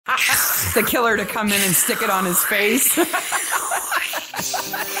the killer to come in and stick it on his face.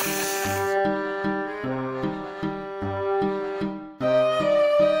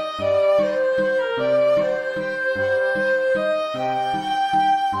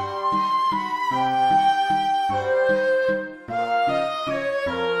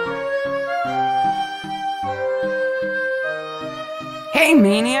 Hey,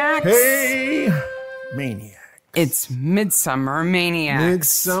 Maniacs. Hey, Maniac. It's Midsomer Maniacs.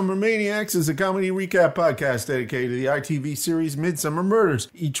 Midsomer Maniacs is a comedy recap podcast dedicated to the ITV series Midsomer Murders.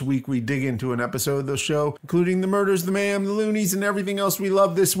 Each week we dig into an episode of the show, including the murders, the mayhem, the loonies, and everything else we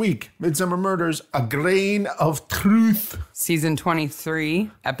love this week. Midsomer Murders, a grain of truth. Season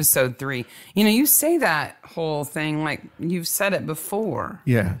 23, episode 3. You know, you say that whole thing like you've said it before.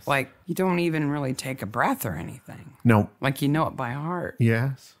 Yes. Like you don't even really take a breath or anything. No. Like you know it by heart.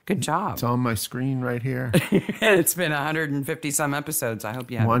 Yes. Good job. It's on my screen right here. It's been 150 some episodes. I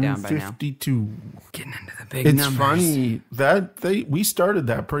hope you have it down by now. 152. Getting into the big It's numbers. funny that we started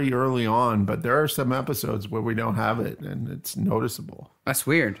that pretty early on, but there are some episodes where we don't have it, and it's noticeable. That's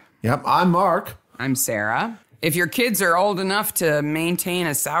weird. Yep. I'm Mark. I'm Sarah. If your kids are old enough to maintain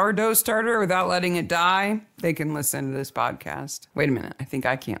a sourdough starter without letting it die, they can listen to this podcast. Wait a minute. I think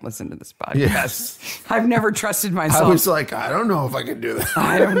I can't listen to this podcast. Yes. I've never trusted myself. I was like, I don't know if I can do that.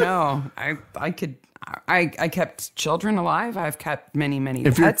 I don't know. I kept children alive. I've kept many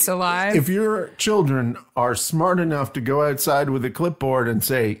pets alive. If your children are smart enough to go outside with a clipboard and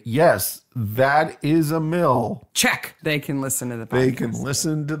say, yes, that is a mill. Check. They can listen to the podcast. They can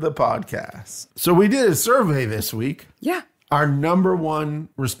listen to the podcast. So we did a survey this week. Yeah. Our number one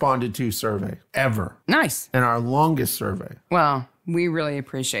responded to survey ever. Nice. And our longest survey. Well, we really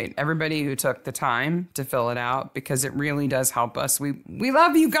appreciate everybody who took the time to fill it out because it really does help us. We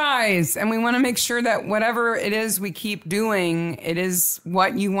love you guys, and we want to make sure that whatever it is we keep doing, it is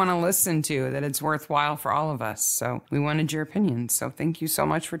what you want to listen to, that it's worthwhile for all of us. So we wanted your opinions. So thank you so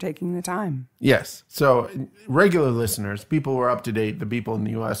much for taking the time. Yes. So regular listeners, people who are up to date, the people in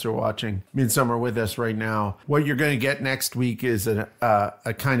the U.S. who are watching Midsomer with us right now, what you're going to get next week is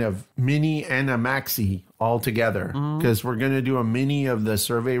a kind of mini and a maxi all together, because we're going to do a mini of the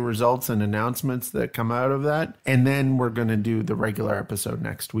survey results and announcements that come out of that. And then we're going to do the regular episode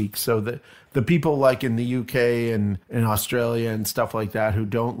next week. So the people like in the UK and in Australia and stuff like that who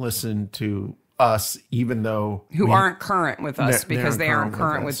don't listen to us, even though who aren't current with us because they aren't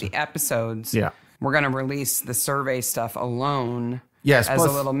current with the episodes. Yeah. We're going to release the survey stuff alone. Yes, as plus,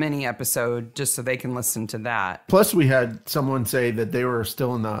 a little mini episode, just so they can listen to that. Plus, we had someone say that they were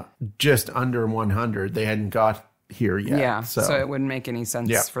still in the just under 100. They hadn't got here yet. Yeah, so it wouldn't make any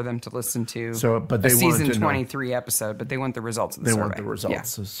sense for them to listen to but they a season 23 episode, but they want the results of the survey. They want the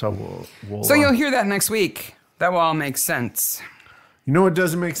results. Yeah. So we'll So you'll hear that next week. That will all make sense. You know what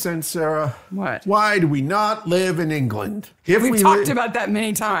doesn't make sense, Sarah? What? Why do we not live in England? We've talked about that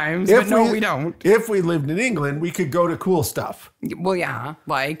many times, but no, we don't. If we lived in England, we could go to cool stuff. Well, yeah,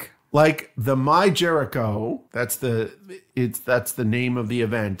 like the My Jericho. That's the name of the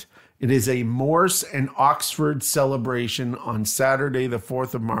event. It is a Morse and Oxford celebration on Saturday, the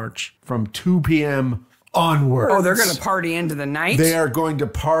 4th of March, from 2 p.m. onwards. Oh, they're going to party into the night? They are going to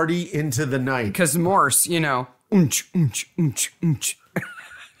party into the night. Because Morse, unch.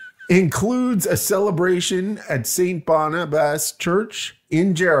 Includes a celebration at St. Barnabas Church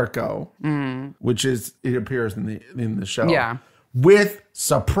in Jericho, which is, it appears in the show. Yeah. With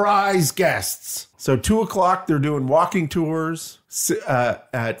surprise guests. So 2:00, they're doing walking tours.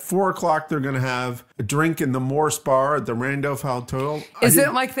 At 4:00, they're going to have a drink in the Morse bar at the Randolph Hotel. Is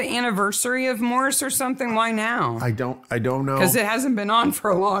it like the anniversary of Morse or something? Why now? I don't know. Because it hasn't been on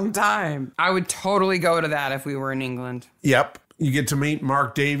for a long time. I would totally go to that if we were in England. Yep. You get to meet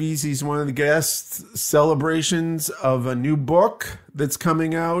Mark Davies. He's one of the guests. Celebrations of a new book that's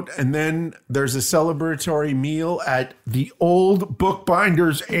coming out. And then there's a celebratory meal at the Old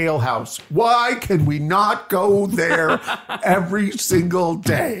Bookbinders Ale House. Why can we not go there every single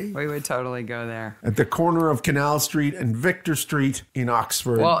day? We would totally go there. At the corner of Canal Street and Victor Street in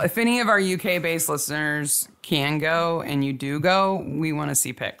Oxford. Well, if any of our UK-based listeners can go and you do go, we want to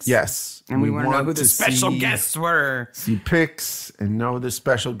see pics. Yes. And we want to know who the special guests were. See pics and know the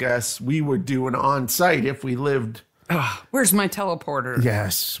special guests. We would do an on-site if we lived. Where's my teleporter?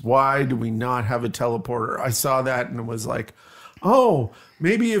 Yes. Why do we not have a teleporter? I saw that and it was like, oh,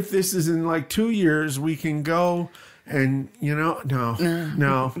 maybe if this is in like 2 years, we can go. And, no.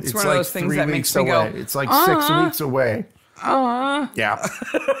 It's one of those things that makes me go, it's like 6 weeks away. Yeah.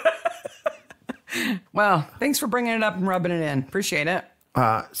 Well, thanks for bringing it up and rubbing it in. Appreciate it.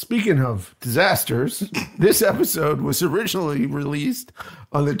 Speaking of disasters, this episode was originally released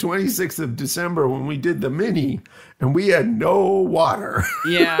on the 26th of December when we did the mini, and we had no water.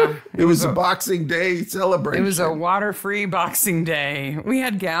 Yeah. It was a Boxing Day celebration. It was a water-free Boxing Day. We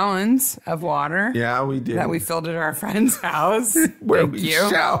had gallons of water. Yeah, we did. That we filled at our friend's house. Where Thank we you.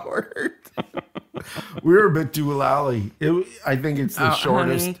 showered. We were a bit doolally. I think it's the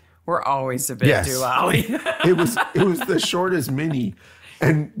shortest. Honey, we're always a bit doolally. It was the shortest mini.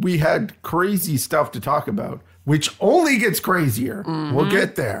 And we had crazy stuff to talk about, which only gets crazier. Mm-hmm. We'll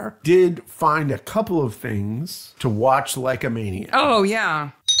get there. Did find a couple of things to watch like a maniac. Oh, yeah.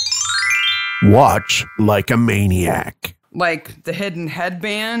 Watch like a maniac. Like the hidden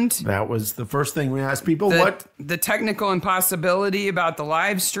headband. That was the first thing we asked people. The technical impossibility about the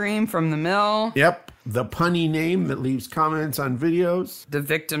live stream from the mill. Yep. The punny name that leaves comments on videos. The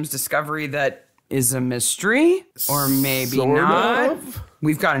victim's discovery that is a mystery, or maybe sort not. Of.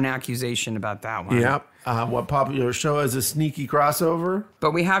 We've got an accusation about that one. Yep. What popular show has a sneaky crossover?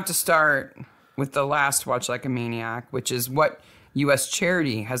 But we have to start with the last Watch Like a Maniac, which is what U.S.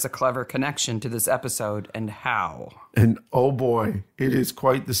 charity has a clever connection to this episode and how. And oh boy, it is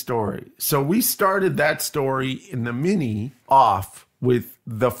quite the story. So we started that story in the mini off with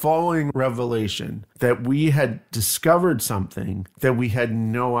the following revelation that we had discovered something that we had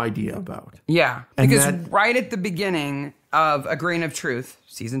no idea about. Yeah, because right at the beginning of A Grain of Truth,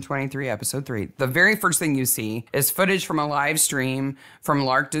 season 23, episode 3, the very first thing you see is footage from a live stream from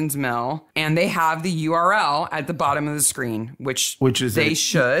Larkton's Mill, and they have the URL at the bottom of the screen, which is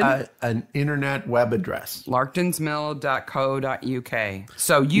an internet web address. larktonsmill.co.uk.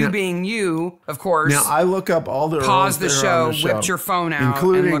 So being you, of course. Now I look up all the paused the show, whipped your phone out,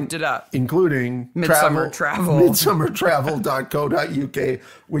 and looked it up. Including Midsomer Travel. Midsummertravel.co.uk,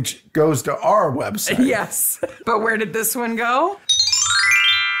 which goes to our website. Yes. But where did this one go?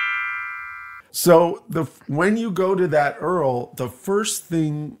 So when you go to that URL, the first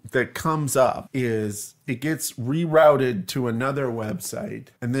thing that comes up is it gets rerouted to another website.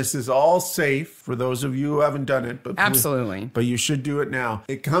 And this is all safe for those of you who haven't done it. But absolutely. But you should do it now.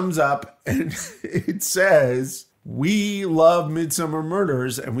 It comes up and it says, "We love Midsomer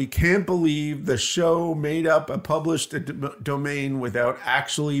Murders, and we can't believe the show made up a published domain without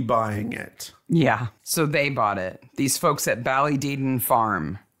actually buying it." Yeah. So they bought it. These folks at Ballydeedon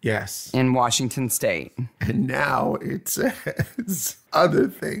Farm. Yes. In Washington State. And now it says other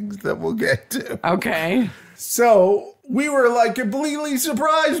things that we'll get to. Okay. So we were like completely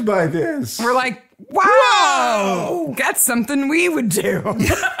surprised by this. We're like, wow! That's something we would do.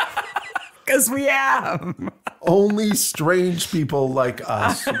 Because we have. Only strange people like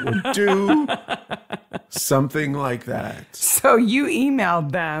us would do something like that. So you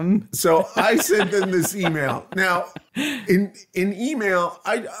emailed them. So I sent them this email. Now, in email,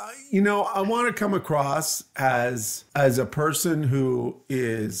 I want to come across as a person who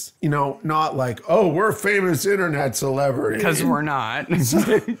is, not like, oh, we're a famous internet celebrity. Because we're not.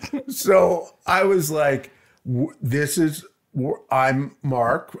 So I was like, I'm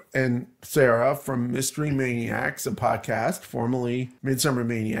Mark and Sarah from Mystery Maniacs, a podcast, formerly Midsomer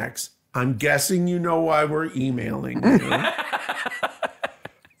Maniacs. I'm guessing you know why we're emailing you.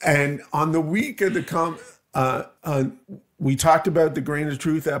 And on the week of the we talked about the Grain of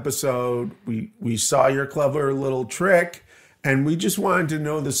Truth episode. We saw your clever little trick, and we just wanted to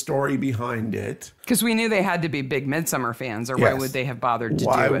know the story behind it. Because we knew they had to be big Midsomer fans, or why would they have bothered to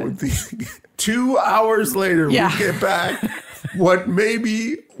do it? 2 hours later, we get back what may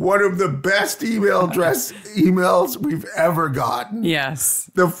be one of the best emails we've ever gotten. Yes.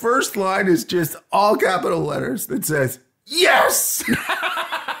 The first line is just all capital letters that says, "Yes!"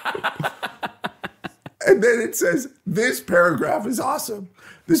 And then it says, this paragraph is awesome.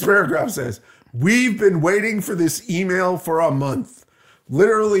 This paragraph says, "We've been waiting for this email for a month.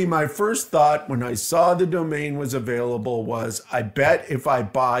 Literally, my first thought when I saw the domain was available was, I bet if I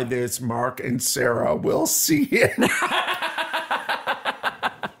buy this, Mark and Sarah will see it."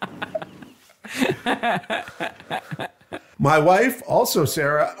 My wife, also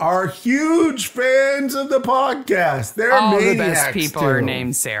Sarah, are huge fans of the podcast. They're all maniacs the best people too. are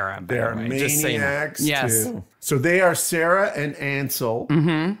named Sarah. They're maniacs Yes. too. So they are Sarah and Ansel,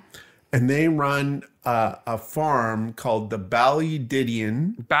 and they run a farm called the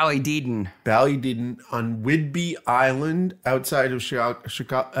Ballydeedon on Whidbey Island outside of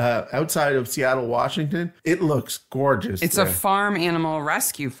outside of Seattle, Washington. It looks gorgeous. It's a farm animal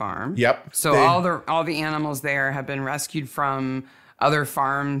rescue farm. Yep. So all the animals there have been rescued from other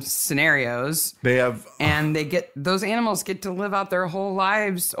farm scenarios. They have, and those animals get to live out their whole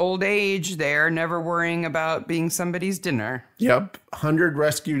lives, old age. They're never worrying about being somebody's dinner. yep, 100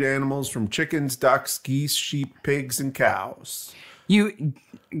 rescued animals from chickens, ducks, geese, sheep, pigs, and cows. You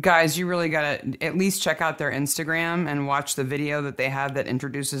guys, you really got to at least check out their Instagram and watch the video that they have that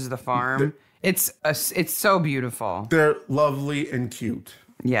introduces the farm. It's so beautiful. They're lovely and cute.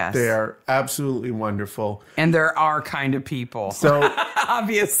 Yes. They are absolutely wonderful. And they're our kind of people. So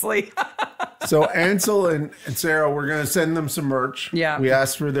obviously. So Ansel and Sarah, we're going to send them some merch. Yeah. We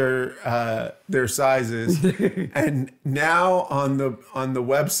asked for their sizes. And now on the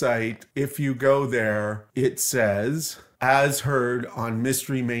website, if you go there, it says, as heard on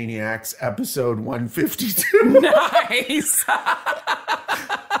Mystery Maniacs episode 152. Nice.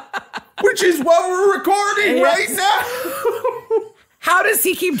 Which is what we're recording right now. How does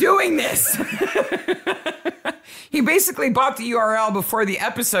he keep doing this? He basically bought the URL before the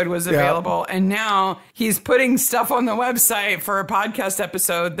episode was available, and now he's putting stuff on the website for a podcast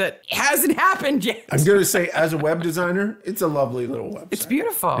episode that hasn't happened yet. I'm going to say, as a web designer, it's a lovely little website. It's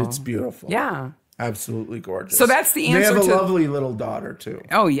beautiful. It's beautiful. Yeah. Absolutely gorgeous. So that's the answer. They have a to... lovely little daughter, too.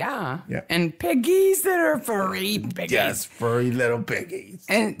 Oh, yeah. Yeah. And piggies that are furry piggies. Yes, furry little piggies.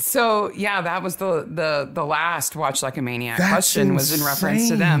 And so, yeah, that was the last Watch Like a Maniac That's question was in reference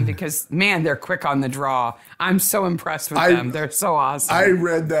to them because, man, they're quick on the draw. I'm so impressed with them. They're so awesome. I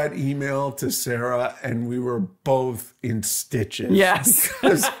read that email to Sarah, and we were both in stitches. Yes.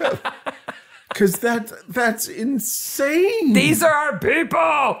 Because that's insane. These are our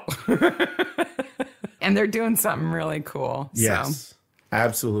people. And they're doing something really cool. Yes, so.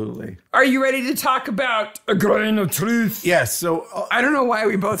 Absolutely. Are you ready to talk about a grain of truth? Yes. So I don't know why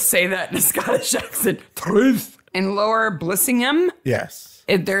we both say that in a Scottish accent. Truth. In Lower Blissingham. Yes.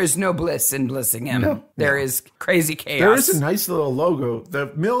 There is no bliss in Blissingham. No, there is crazy chaos. There is a nice little logo.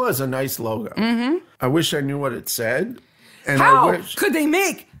 The mill has a nice logo. Mm-hmm. I wish I knew what it said. And how could they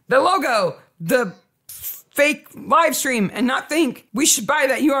make the logo the fake live stream and not think we should buy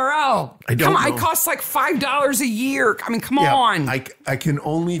that URL? I don't know. It costs like $5 a year. I mean, come on. I can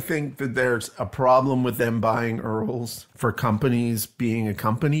only think that there's a problem with them buying URLs for companies being a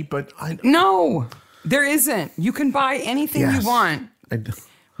company, but No, there isn't. You can buy anything you want.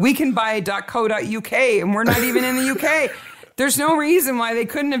 We can buy .co.uk and we're not even in the UK. There's no reason why they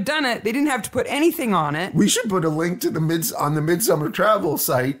couldn't have done it. They didn't have to put anything on it. We should put a link to on the Midsomer travel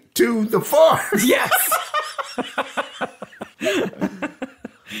site to the farm. Yes.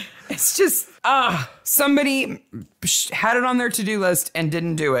 It's just, somebody had it on their to-do list and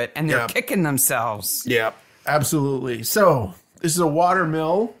didn't do it, and they're kicking themselves. Yeah, absolutely. So this is a water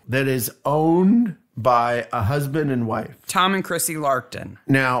mill that is owned by a husband and wife. Tom and Chrissy Larkton.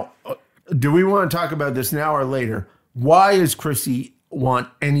 Now, do we want to talk about this now or later? Why does Chrissy want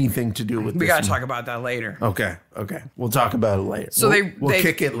anything to do with this? We got to talk about that later. Okay. We'll talk about it later. So we'll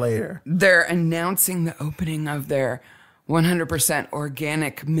kick it later. They're announcing the opening of their 100%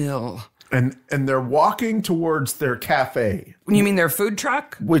 organic mill. And they're walking towards their cafe. You mean their food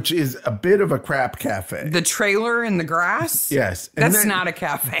truck? Which is a bit of a crap cafe. The trailer in the grass? Yes. That's not a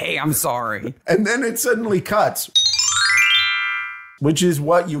cafe. I'm sorry. And then it suddenly cuts. Which is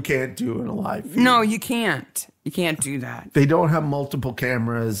what you can't do in a live feed. No, you can't. You can't do that. They don't have multiple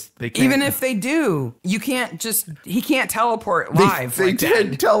cameras. They can't. Even if they do, you can't he can't teleport live. They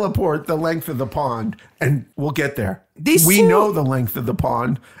did teleport the length of the pond, and we'll get there. We know the length of the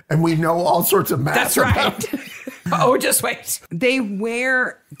pond, and we know all sorts of math. That's right. Oh, just wait.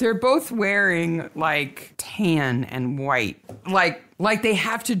 They're both wearing like tan and white. Like they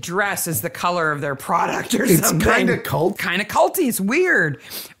have to dress as the color of their product or something. It's kind of cult. Kind of culty. It's weird.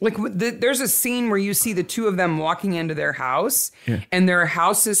 Like there's a scene where you see the two of them walking into their house, and their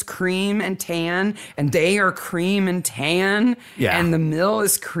house is cream and tan, and they are cream and tan, and the mill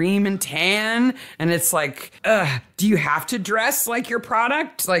is cream and tan, and it's like, do you have to dress like your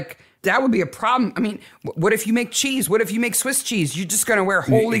product? Like, that would be a problem. I mean, what if you make cheese? What if you make Swiss cheese? You're just going to wear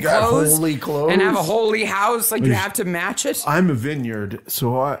holy clothes and have a holy house? Like, you have to match it? I'm a vineyard,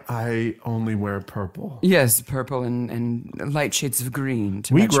 so I only wear purple. Yes, purple and light shades of green.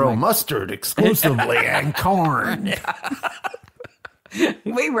 We grow mustard exclusively and corn.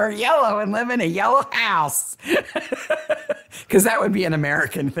 We wear yellow and live in a yellow house. Because that would be an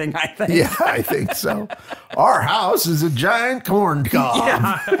American thing, I think. Yeah, I think so. Our house is a giant corn cob.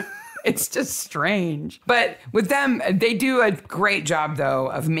 Yeah. It's just strange. But with them, they do a great job,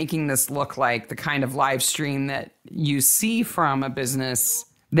 though, of making this look like the kind of live stream that you see from a business.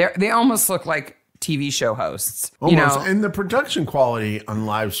 They almost look like TV show hosts. Almost. And the production quality on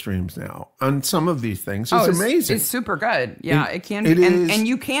live streams now on some of these things is amazing. It's super good. Yeah, it can it be. is. And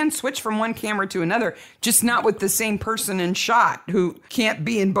you can switch from one camera to another, just not with the same person in shot who can't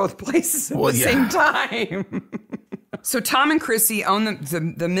be in both places at the same time. So Tom and Chrissy own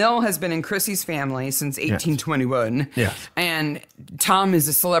the mill has been in Chrissy's family since 1821. Yes. And Tom is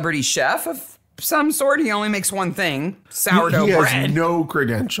a celebrity chef of some sort. He only makes one thing, sourdough he bread. has no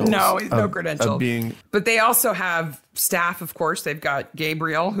credentials. No, he's no credentials. Of being... But they also have staff, of course. They've got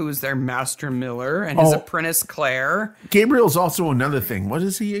Gabriel, who is their master miller, and his apprentice, Claire. Gabriel's also another thing. What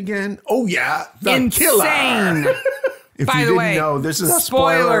is he again? Oh, yeah. The Insane. killer. If By you the didn't way, know, this is a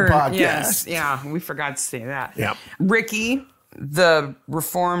spoiler podcast. Yes, yeah, we forgot to say that. Yep. Ricky, the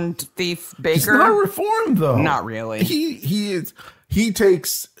reformed thief baker. He's not reformed, though. Not really. He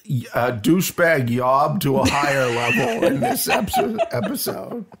takes a douchebag yob to a higher level in this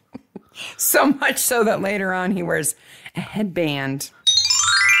episode. So much so that later on he wears a headband.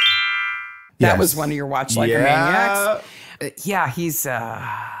 That was one of your Watch Like a Maniacs. Yeah, he's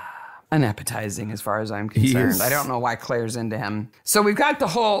unappetizing as far as I'm concerned. I don't know why Claire's into him. So we've got the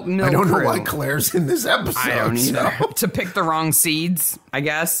whole mill I don't crew. know why Claire's in this episode. I don't either. To pick the wrong seeds, I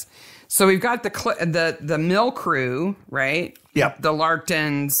guess. So we've got the mill crew, right? Yep. The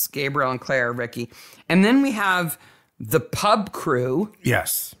Larktons, Gabriel and Claire, Ricky. And then we have the pub crew.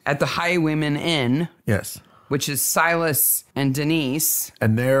 Yes. At the Highwayman Inn. Yes. Which is Silas and Denise.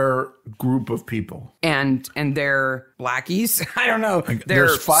 And their group of people. And their lackeys. I don't know.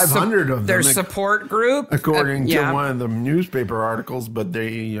 There's 500 of them. Their support group. According to one of the newspaper articles, but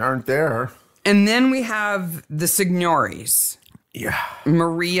they aren't there. And then we have the Signoris. Yeah.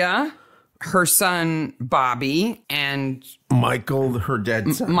 Maria, her son Bobby, and Michael, her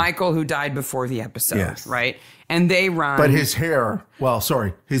dead son. Michael, who died before the episode, right? And they run. But his hair,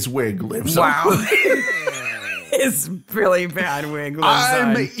 his wig lives on. Wow. His really bad wig lives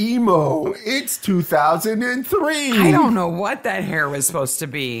on. I'm emo. It's 2003. I don't know what that hair was supposed to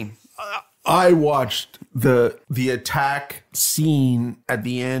be. I watched the attack scene at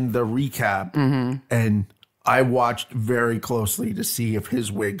the end, the recap, and I watched very closely to see if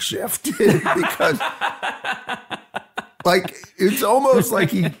his wig shifted because it's almost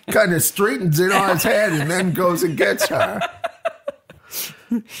like he kind of straightens it on his head and then goes and gets her.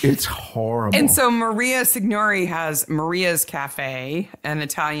 It's horrible. And so Maria Signori has Maria's Cafe, an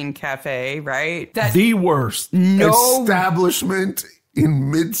Italian cafe, right? The worst establishment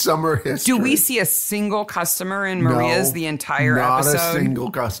in Midsomer history. Do we see a single customer in Maria's the entire episode? Not a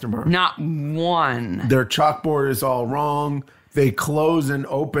single customer. Not one. Their chalkboard is all wrong. They close and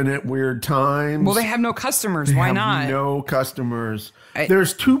open at weird times. Well, they have no customers. Why not? No customers.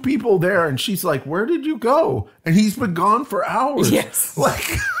 There's two people there, and she's like, "Where did you go?" And he's been gone for hours. Yes.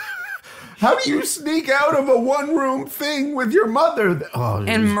 How do you sneak out of a one-room thing with your mother?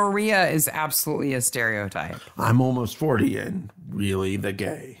 And Maria is absolutely a stereotype. I'm almost 40 and really the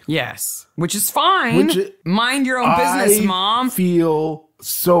gay. Yes. Which is fine. Mind your own business, Mom. I feel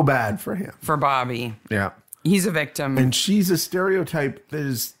so bad for him. For Bobby. Yeah. He's a victim. And she's a stereotype that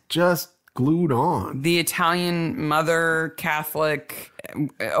is just glued on. The Italian mother, Catholic,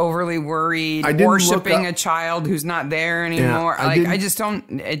 overly worried, worshiping a child who's not there anymore. Yeah, I just don't,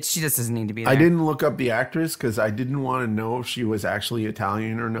 she just doesn't need to be there. I didn't look up the actress because I didn't want to know if she was actually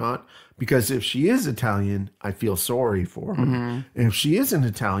Italian or not. Because if she is Italian, I feel sorry for her. And if she isn't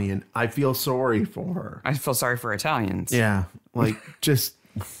Italian, I feel sorry for her. I feel sorry for Italians. Yeah. Just,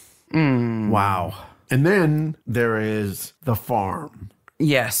 wow. And then there is the farm.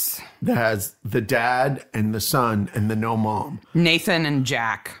 Yes. That has the dad and the son and the no mom. Nathan and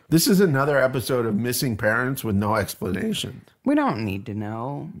Jack. This is another episode of missing parents with no explanation. We don't need to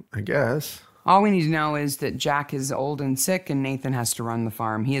know. I guess. All we need to know is that Jack is old and sick and Nathan has to run the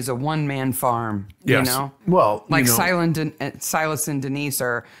farm. He is a one-man farm, you know? Well, Silas and Denise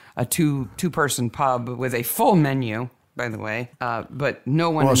are a two-person pub with a full menu, by the way, but no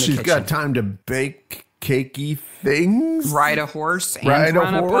one in the kitchen. Well, she's got time to bake cakey things. Ride a horse and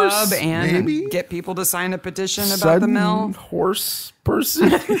run a pub and get people to sign a petition about the mill. Horse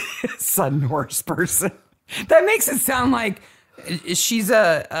person? Sudden horse person. That makes it sound like she's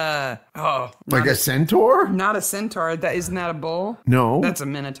a centaur? Not a centaur. Isn't that a bull? No. That's a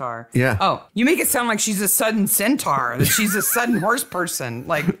minotaur. Yeah. Oh, you make it sound like she's a sudden centaur, that she's a sudden horse person.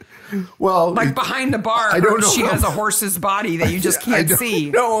 Behind the bar, she has a horse's body that you just can't see.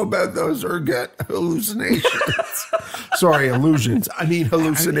 I don't know about those ergot hallucinations. Sorry, illusions. I mean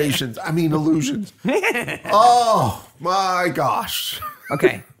hallucinations. I mean illusions. Oh, my gosh.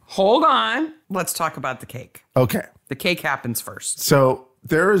 Okay, hold on. Let's talk about the cake. Okay. The cake happens first. So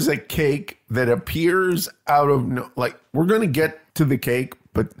there is a cake that appears out of we're going to get to the cake,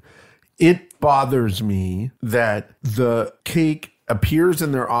 but it bothers me that the cake appears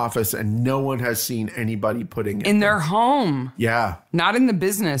in their office and no one has seen anybody putting it in their home. Yeah. Not in the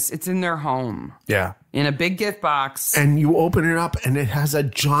business. It's in their home. Yeah. In a big gift box. And you open it up and it has a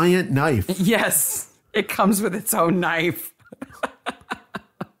giant knife. Yes. It comes with its own knife.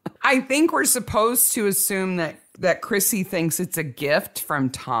 I think we're supposed to assume that Chrissy thinks it's a gift from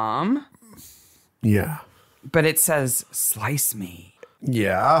Tom. Yeah. But it says, slice me.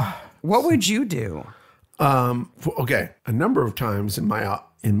 Yeah. What would you do? Okay. A number of times in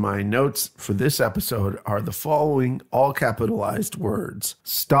my notes for this episode are the following all capitalized words.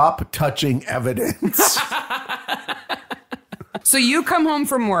 Stop touching evidence. So you come home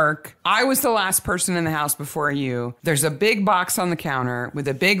from work. I was the last person in the house before you. There's a big box on the counter with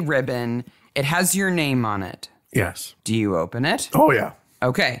a big ribbon. It has your name on it. Yes. Do you open it? Oh, yeah.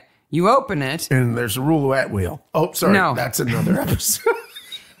 Okay. You open it. And there's a roulette wheel. Oh, sorry. No. That's another episode.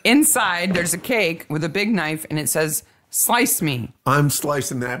 Inside, there's a cake with a big knife, and it says, slice me. I'm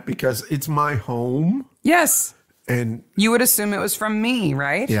slicing that because it's my home. Yes. And you would assume it was from me,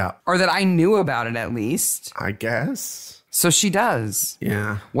 right? Yeah. Or that I knew about it at least. I guess. So she does.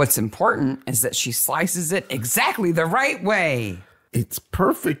 Yeah. What's important is that she slices it exactly the right way. It's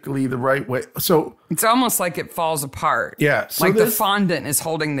perfectly the right way. So it's almost like it falls apart. Yeah. So like the fondant is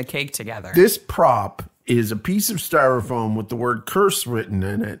holding the cake together. This prop is a piece of styrofoam with the word curse written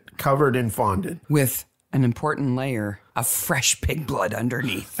in it, covered in fondant. With an important layer of fresh pig blood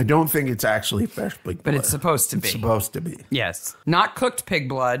underneath. I don't think it's actually fresh pig blood. But it's supposed to be. It's supposed to be. Yes. Not cooked pig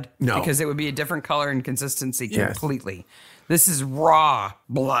blood. No. Because it would be a different color and consistency completely. Yes. This is raw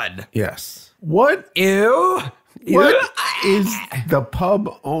blood. Yes. What? Ew. What is the pub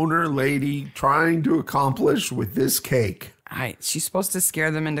owner lady trying to accomplish with this cake? She's supposed to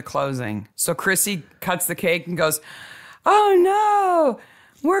scare them into closing. So Chrissy cuts the cake and goes, oh no,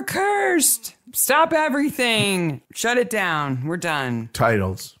 we're cursed. Stop everything. Shut it down. We're done.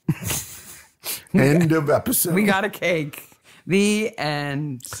 Titles. End of episode. We got a cake. The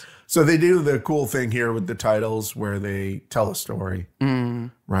end. So they do the cool thing here with the titles where they tell a story,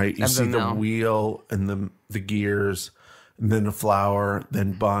 right? You see the wheel and the gears, and then the flour,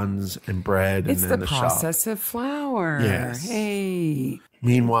 then buns and bread, and then the shop. It's the process of flour. Yes. Hey.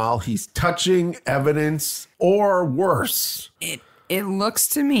 Meanwhile, he's touching evidence or worse. It looks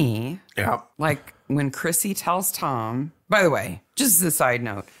to me like when Chrissy tells Tom, by the way, just as a side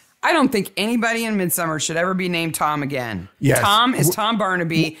note, I don't think anybody in Midsomer should ever be named Tom again. Yes. Tom is Tom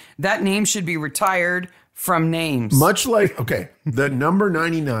Barnaby. That name should be retired from names. Much like, the number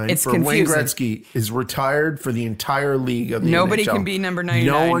 99 it's for confusing. Wayne Gretzky is retired for the entire league of the Nobody NHL. can be number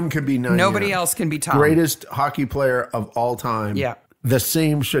 99. No one can be 99. Nobody else can be Tom. Greatest hockey player of all time. Yeah. The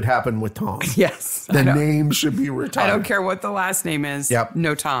same should happen with Tom. Yes. The name should be retired. I don't care what the last name is. Yep.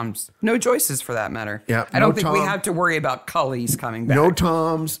 No Toms. No Joyces for that matter. Yep. I don't think we have to worry about Cullies coming back. No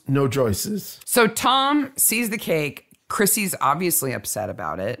Toms, no Joyces. So Tom sees the cake. Chrissy's obviously upset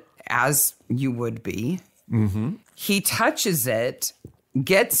about it, as you would be. Mm-hmm. He touches it,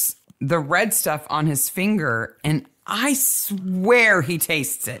 gets the red stuff on his finger, and I swear he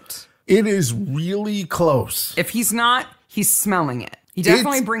tastes it. It is really close. If he's not, he's smelling it. He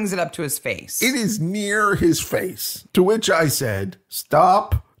definitely brings it up to his face. It is near his face, to which I said,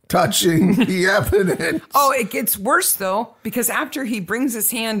 stop touching the evidence. Oh, it gets worse, though, because after he brings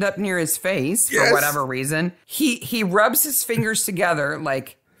his hand up near his face, for whatever reason, he rubs his fingers together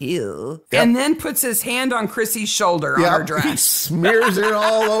like, ew, and then puts his hand on Chrissy's shoulder on her dress. He smears it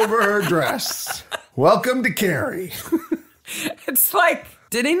all over her dress. Welcome to Carrie. It's like,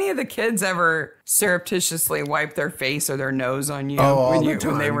 did any of the kids ever surreptitiously wipe their face or their nose on you,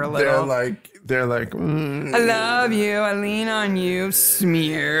 when they were little? They're like, I love you. I lean on you.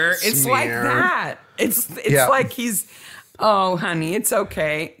 Smear. It's like that. It's like he's, oh, honey, it's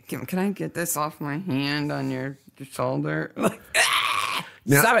okay. Can I get this off my hand on your shoulder? Like,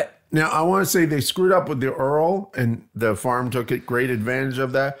 stop it. Now, I want to say they screwed up with the Earl, and the farm took great advantage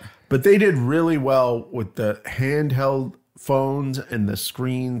of that. But they did really well with the handheld phones and the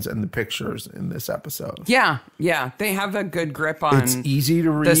screens and the pictures in this episode. Yeah. They have a good grip on it's easy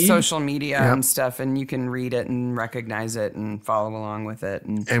to read. The social media and stuff, and you can read it and recognize it and follow along with it.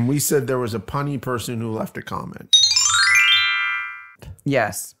 And we said there was a punny person who left a comment.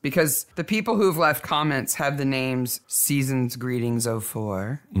 Yes, because the people who've left comments have the names Seasons Greetings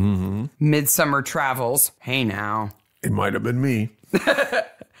 04, Midsummer Travels, hey now. It might have been me.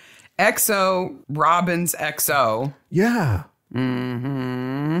 XO, Robbins XO. Yeah.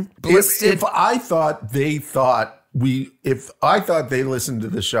 Mm-hmm. If I thought they thought if I thought they listened to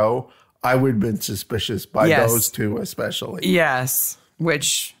the show, I would have been suspicious by those two especially. Yes,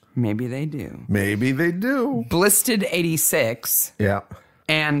 which maybe they do. Maybe they do. Blisted 86. Yeah.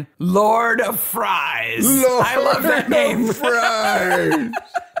 And Lord of Fries. Lord I love that name. Fries.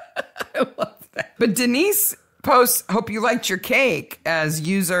 I love that. But Denise posts, hope you liked your cake as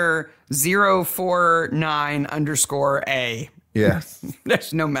user 049_A. Yes.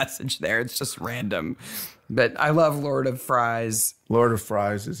 There's no message there. It's just random. But I love Lord of Fries. Lord of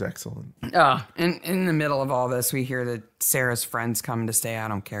Fries is excellent. And in the middle of all this, we hear that Sarah's friend's coming to stay. I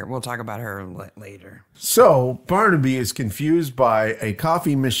don't care. We'll talk about her later. So Barnaby is confused by a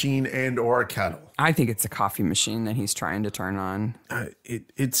coffee machine and or a kettle. I think it's a coffee machine that he's trying to turn on.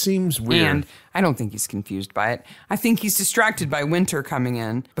 It seems weird. And I don't think he's confused by it. I think he's distracted by Winter coming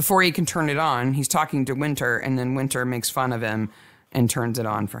in. Before he can turn it on, he's talking to Winter, and then Winter makes fun of him and turns it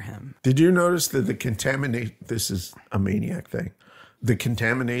on for him. Did you notice that this is a Maniac thing. The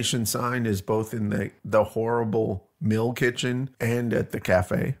contamination sign is both in the horrible mill kitchen and at the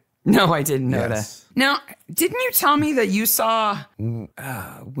cafe. No, I didn't know Yes. that. Now, didn't you tell me that you saw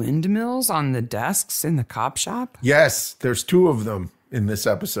windmills on the desks in the cop shop? Yes, there's 2 of them in this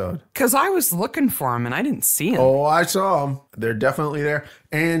episode. Because I was looking for them and I didn't see them. Oh, I saw them. They're definitely there.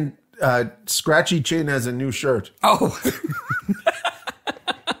 And Scratchy Chin has a new shirt. Oh.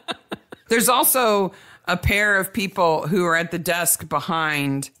 There's also a pair of people who are at the desk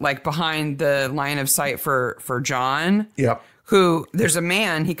behind the line of sight for John. Yep. Who, there's a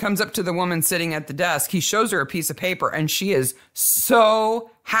man, he comes up to the woman sitting at the desk. He shows her a piece of paper and she is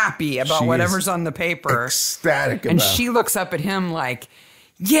so happy about whatever's on the paper. Ecstatic about And she looks up at him like,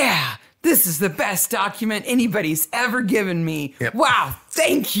 yeah, this is the best document anybody's ever given me. Yep. Wow,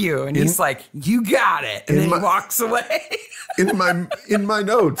 thank you. And he's like, you got it. And then he walks away. in my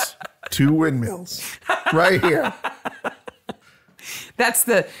notes, 2 windmills right here. That's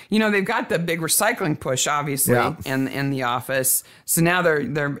they've got the big recycling push, obviously, in the office. So now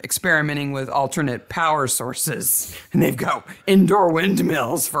they're experimenting with alternate power sources. And they've got indoor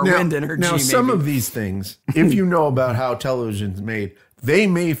windmills for wind energy. Now, some of these things, if you know about how television's made, they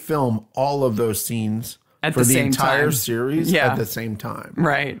may film all of those scenes for the entire series at the same time.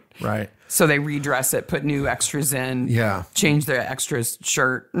 Right. Right. So they redress it, put new extras in, change their extras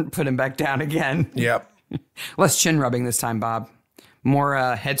shirt, and put him back down again. Yep. Less chin rubbing this time, Bob. More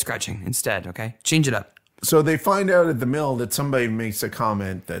head scratching instead, okay? Change it up. So they find out at the mill that somebody makes a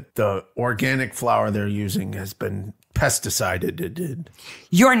comment that the organic flour they're using has been pesticided.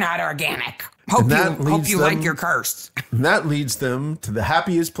 You're not organic. Hope you like your curse. And that leads them to the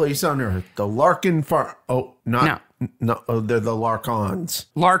happiest place on earth, the Larkin Farm. Oh, no, they're the Larkons.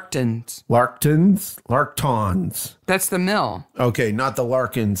 Larktons. Larktons. That's the mill. Okay, not the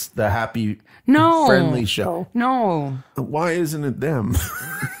Larkins, the happy, friendly show. No. Why isn't it them?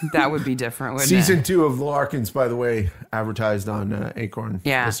 That would be different, wouldn't Season 2 of the Larkins, by the way, advertised on Acorn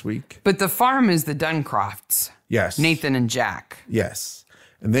this week. But the farm is the Duncrofts. Yes. Nathan and Jack. Yes.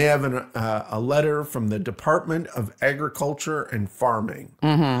 And they have a letter from the Department of Agriculture and Farming.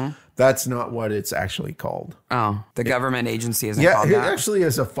 Mm-hmm. That's not what it's actually called. Oh, the government agency isn't called that? Yeah, it actually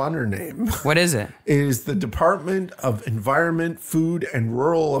has a funner name. What is it? It is the Department of Environment, Food, and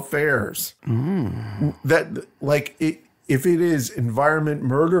Rural Affairs. Mm. If it is environment,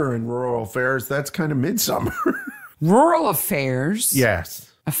 murder, and rural affairs, that's kind of Midsomer. Rural affairs? Yes.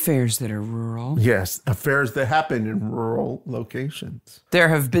 Affairs that are rural. Yes, affairs that happen in rural locations. There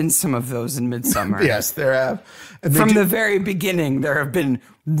have been some of those in Midsomer. Yes, there have. And From the very beginning, there have been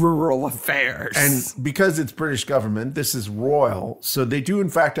rural affairs. And because it's British government, this is royal. So they do, in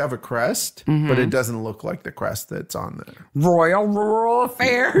fact, have a crest, but it doesn't look like the crest that's on there. Royal Rural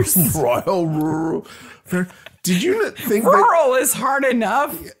Affairs. Royal Rural Affairs. Did you think rural is hard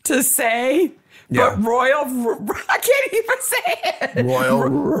enough to say? Yeah. But I can't even say it. Royal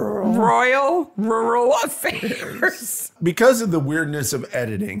Rural Affairs. Because of the weirdness of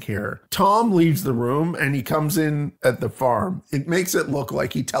editing here, Tom leaves the room and he comes in at the farm. It makes it look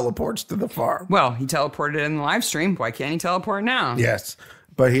like he teleports to the farm. Well, he teleported in the live stream. Why can't he teleport now? Yes,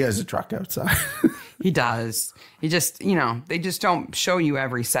 but he has a truck outside. He does. He just, they just don't show you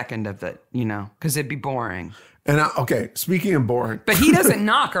every second of it, because it'd be boring. And speaking of boring. But he doesn't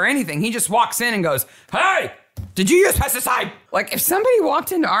knock or anything. He just walks in and goes, hey, did you use pesticide? Like if somebody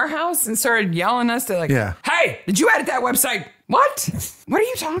walked into our house and started yelling at us to hey, did you edit that website? What? What are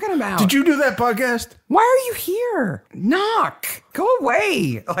you talking about? Did you do that podcast? Why are you here? Knock. Go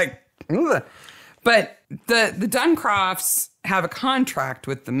away. Ugh. But the Duncrofts have a contract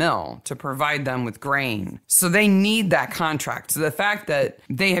with the mill to provide them with grain. So they need that contract. So the fact that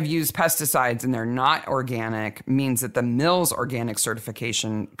they have used pesticides and they're not organic means that the mill's organic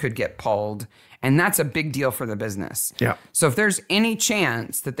certification could get pulled. And that's a big deal for the business. Yeah. So if there's any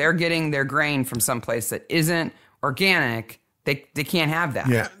chance that they're getting their grain from someplace that isn't organic, they can't have that.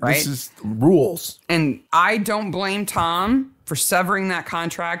 Yeah, right? This is rules. And I don't blame Tom for severing that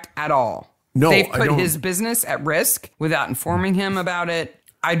contract at all. No, They've I put don't. his business at risk without informing him about it.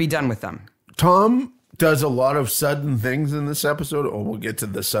 I'd be done with them. Tom does a lot of sudden things in this episode. Oh, we'll get to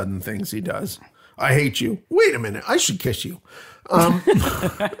the sudden things he does. I hate you. Wait a minute. I should kiss you.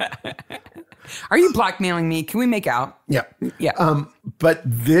 Are you blackmailing me? Can we make out? Yeah. Yeah. But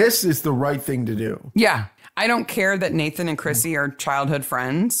this is the right thing to do. Yeah. I don't care that Nathan and Chrissy are childhood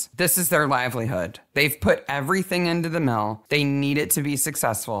friends. This is their livelihood. They've put everything into the mill. They need it to be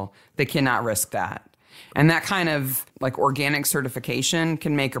successful. They cannot risk that. And that kind of like organic certification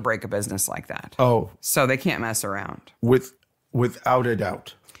can make or break a business like that. Oh. So they can't mess around. Without a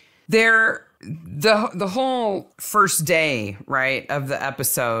doubt. The whole first day, right, of the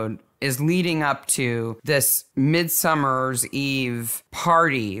episode is leading up to this Midsummer's Eve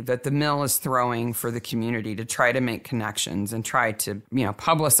party that the mill is throwing for the community to try to make connections and try to,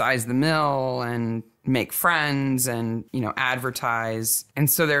 publicize the mill and make friends and, advertise. And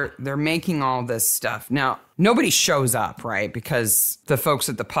so they're making all this stuff. Now, nobody shows up, right? Because the folks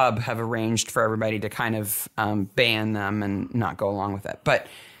at the pub have arranged for everybody to kind of ban them and not go along with it. But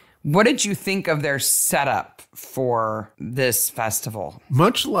what did you think of their setup for this festival?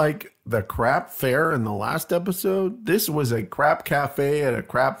 Much like the crap fair in the last episode, this was a crap cafe at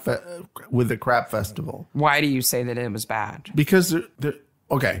with a crap festival. Why do you say that it was bad? Because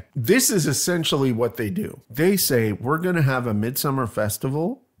okay, this is essentially what they do. They say, we're going to have a midsummer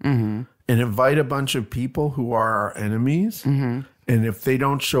festival and invite a bunch of people who are our enemies. And if they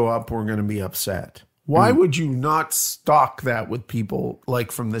don't show up, we're going to be upset. Why would you not stock that with people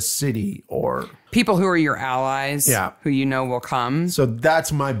like from the city or people who are your allies, who will come? So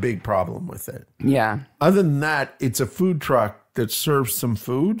that's my big problem with it. Yeah. Other than that, it's a food truck that serves some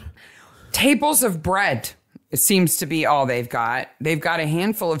food. Tables of bread. It seems to be all they've got. They've got a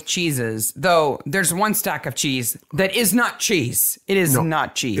handful of cheeses, though there's one stack of cheese that is not cheese. It is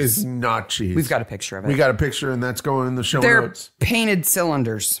not cheese. It's not cheese. We've got a picture of it. We got a picture, and that's going in the show They're notes. Painted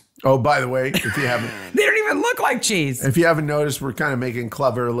cylinders. Oh, by the way, if you haven't... They don't even look like cheese. If you haven't noticed, we're kind of making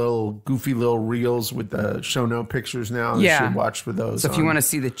clever little, goofy little reels with the show note pictures now. You should watch for those. So if you want to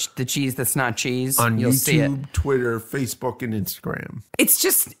see the cheese that's not cheese, on you'll YouTube, see it. Twitter, Facebook, and Instagram. It's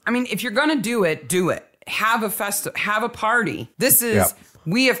just, if you're going to do it, do it. Have a party. This is,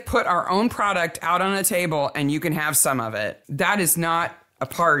 we have put our own product out on a table and you can have some of it. That is not a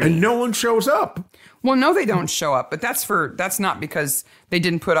party. And no one shows up. Well, no, they don't show up, but that's not because they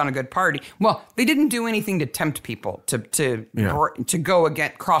didn't put on a good party. Well, they didn't do anything to tempt people to go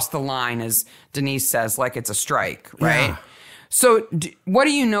cross the line, as Denise says, like it's a strike, right? Yeah. So what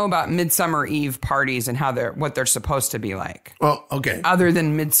do you know about Midsummer Eve parties and what they're supposed to be like? Well, okay. Other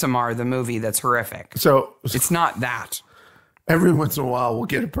than Midsomer, the movie that's horrific. So it's not that. Every once in a while, we'll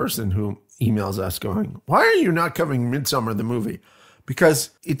get a person who emails us going, why are you not covering Midsomer, the movie? Because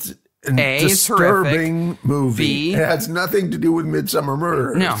it's a disturbing movie. B, it has nothing to do with Midsummer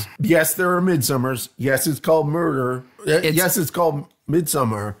Murder. No. Yes, there are Midsummers. Yes, it's called Murder. Yes, it's called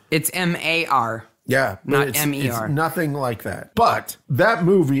Midsomer. It's M-A-R. Yeah, not M-E-R. It's nothing like that. But that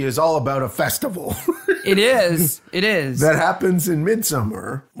movie is all about a festival. It is. It is. That happens in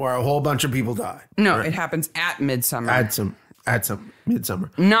Midsummer, where a whole bunch of people die. No, right? It happens at Midsummer. At some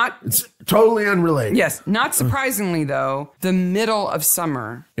Midsummer. It's totally unrelated. Yes. Not surprisingly, though, the middle of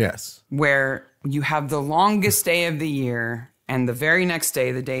summer. Yes. Where you have the longest day of the year, and the very next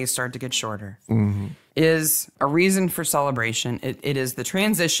day, the days start to get shorter. Mm-hmm. Is a reason for celebration. It is the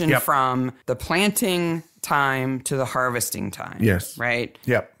transition from the planting time to the harvesting time. Yes. Right?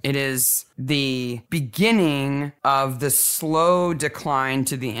 Yep. It is the beginning of the slow decline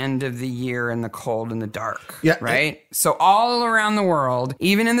to the end of the year in the cold and the dark. Yeah. Right? So all around the world,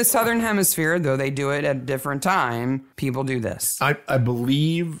 even in the Southern Hemisphere, though they do it at a different time, people do this. I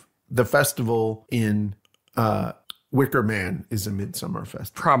believe the festival in Wicker Man is a midsummer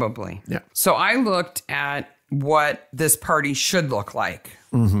festival. Probably. Yeah. So I looked at what this party should look like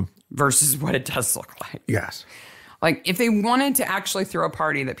versus what it does look like. Yes. Like if they wanted to actually throw a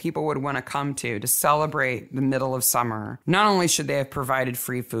party that people would want to come to celebrate the middle of summer, not only should they have provided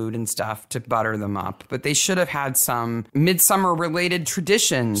free food and stuff to butter them up, but they should have had some midsummer related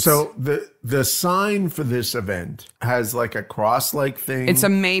traditions. So the sign for this event has like a cross-like thing. It's a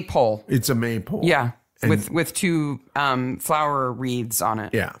maypole. It's a maypole. Yeah. with two flower wreaths on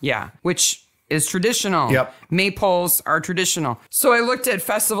it. Yeah. Yeah. Which is traditional. Yep. Maypoles are traditional. So I looked at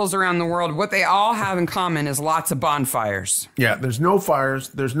festivals around the world. What they all have in common is lots of bonfires. Yeah, there's no fires,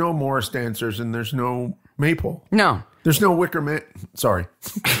 there's no Morris dancers, and there's no maypole. No. There's no wicker man. Sorry.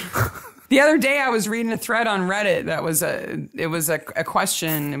 The other day I was reading a thread on Reddit that was a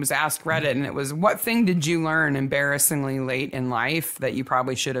question. It was Ask Reddit, and it was, what thing did you learn embarrassingly late in life that you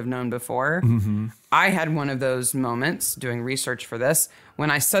probably should have known before? Mm-hmm. I had one of those moments doing research for this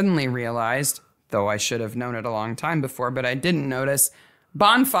when I suddenly realized, though I should have known it a long time before, but I didn't notice,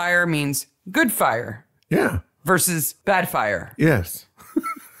 bonfire means good fire. Yeah. Versus bad fire. Yes.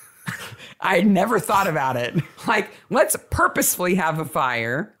 I never thought about it. Like, let's purposefully have a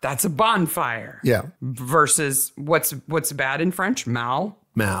fire. That's a bonfire. Yeah. Versus what's bad in French?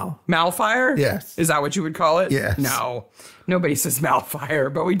 Malfire? Yes. Is that what you would call it? Yes. No. Nobody says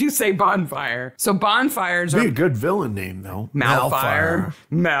malfire, but we do say bonfire. So bonfires Be are... a good villain name, though. Malfire.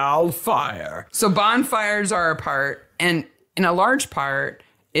 So bonfires are a part, and in a large part,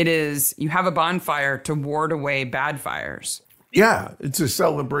 it is you have a bonfire to ward away bad fires. Yeah, it's a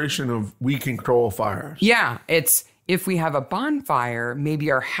celebration of we control fires. Yeah, it's if we have a bonfire,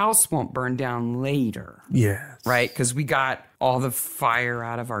 maybe our house won't burn down later. Yes. Right? Because we got all the fire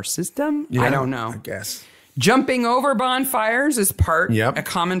out of our system. Yeah, I don't know. I guess. Jumping over bonfires is a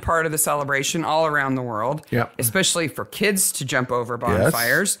common part of the celebration all around the world. Yep. Especially for kids to jump over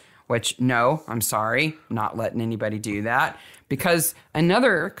bonfires, which, no, I'm sorry, not letting anybody do that. Because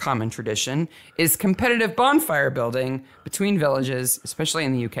another common tradition is competitive bonfire building between villages, especially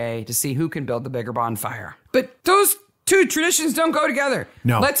in the UK, to see who can build the bigger bonfire. But those two traditions don't go together.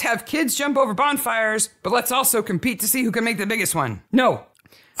 No. Let's have kids jump over bonfires, but let's also compete to see who can make the biggest one. No.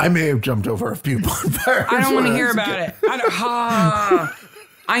 I may have jumped over a few bonfires. I don't want to hear about it.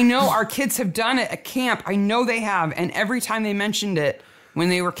 I know our kids have done it at camp. I know they have. And every time they mentioned it, when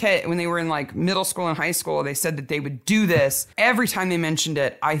they were in like middle school and high school, they said that they would do this. Every time they mentioned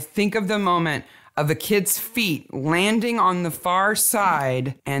it, I think of the moment of the kid's feet landing on the far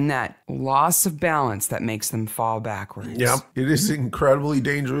side and that loss of balance that makes them fall backwards. Yep. It is an incredibly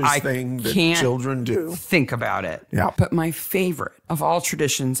dangerous thing that children do. Think about it. Yeah. But my favorite of all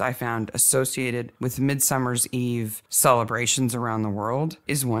traditions I found associated with Midsummer's Eve celebrations around the world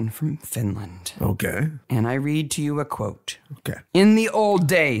is one from Finland. Okay. And I read to you a quote. Okay. In the old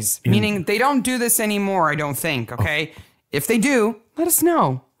days, meaning they don't do this anymore, I don't think, okay? Oh. If they do, let us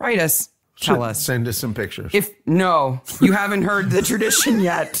know. Write us. Tell us. Send us some pictures. No, you haven't heard the tradition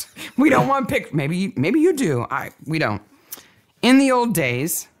yet. We don't want pictures. Maybe you do. We don't. In the old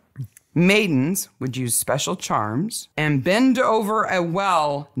days, maidens would use special charms and bend over a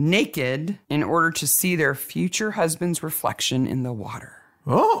well naked in order to see their future husband's reflection in the water.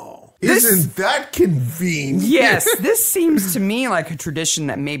 Oh. Isn't that convenient? Yes, this seems to me like a tradition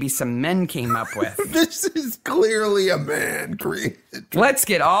that maybe some men came up with. This is clearly a man created. Let's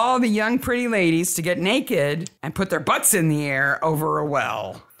get all the young pretty ladies to get naked and put their butts in the air over a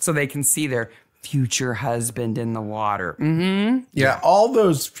well so they can see their future husband in the water. Mm-hmm. Yeah, all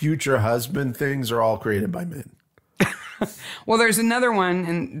those future husband things are all created by men. Well, there's another one,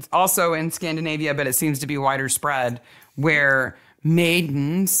 and also in Scandinavia, but it seems to be wider spread, where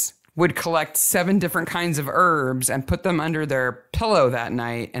maidens would collect 7 different kinds of herbs and put them under their pillow that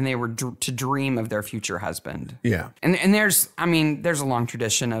night, and they were to dream of their future husband. Yeah. And there's a long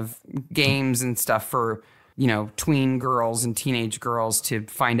tradition of games and stuff for, tween girls and teenage girls to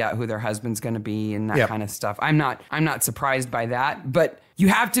find out who their husband's going to be and that kind of stuff. I'm not surprised by that, but you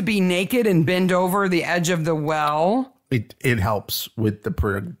have to be naked and bend over the edge of the well. It helps with the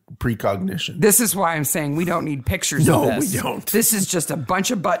precognition. This is why I'm saying we don't need pictures of this. No, we don't. This is just a bunch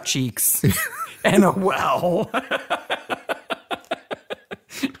of butt cheeks and a well.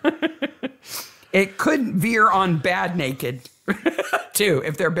 It could veer on bad naked, too,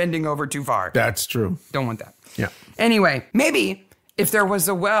 if they're bending over too far. That's true. Don't want that. Yeah. Anyway, maybe if there was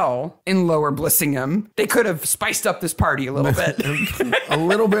a well in Lower Blissingham, they could have spiced up this party a little bit. A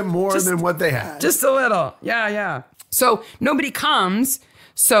little bit more than what they had. Just a little. Yeah. So nobody comes.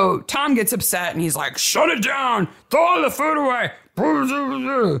 So Tom gets upset and he's like, shut it down. Throw all the food away.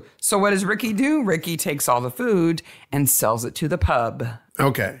 So what does Ricky do? Ricky takes all the food and sells it to the pub.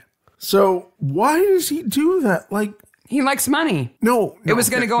 Okay. So why does he do that? Like, he likes money. No. It was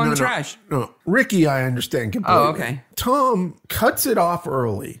going to go in the trash. No. Ricky, I understand completely. Oh, okay. Tom cuts it off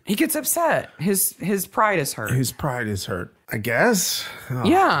early. He gets upset. His pride is hurt. His pride is hurt, I guess.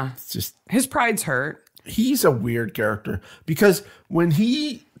 Yeah. It's just his pride's hurt. He's a weird character because when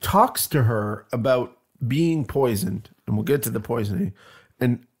he talks to her about being poisoned, and we'll get to the poisoning,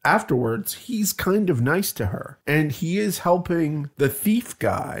 and afterwards, he's kind of nice to her. And he is helping the thief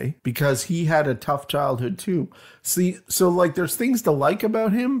guy because he had a tough childhood too. See, so like there's things to like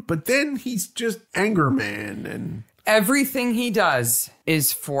about him, but then he's just anger man. And everything he does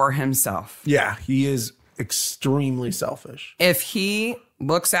is for himself. Yeah, he is extremely selfish. If he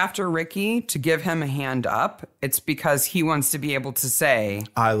looks after Ricky to give him a hand up, it's because he wants to be able to say,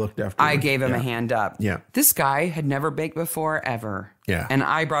 I gave him a hand up. Yeah. This guy had never baked before, ever. Yeah. And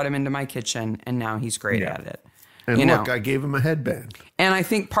I brought him into my kitchen, and now he's great at it. And look, I gave him a headband. And I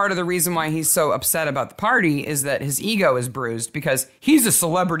think part of the reason why he's so upset about the party is that his ego is bruised because he's a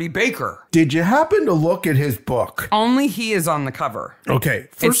celebrity baker. Did you happen to look at his book? Only he is on the cover. Okay.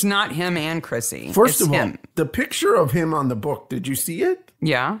 It's not him and Chrissy. First it's of all, him. the picture of him on the book, did you see it?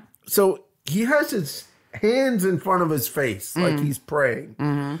 Yeah. So he has his hands in front of his face like he's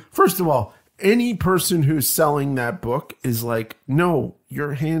praying. First of all, any person who's selling that book is like, no,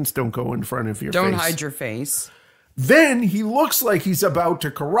 your hands don't go in front of your face. Don't hide your face. Then he looks like he's about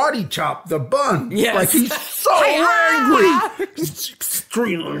to karate chop the bun. Yes. Like he's so angry. He's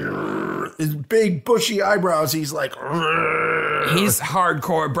extremely, his big bushy eyebrows. He's like, he's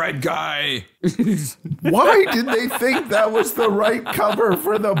hardcore bread guy. Why did they think that was the right cover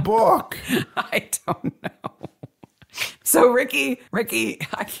for the book? I don't know. So Ricky,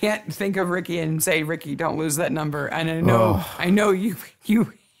 I can't think of Ricky and say, Ricky, don't lose that number. And I know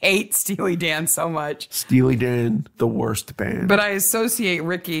you hate Steely Dan so much. Steely Dan, the worst band. But I associate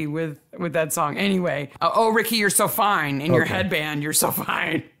Ricky with that song anyway. Oh, Ricky, you're so fine. In your headband, you're so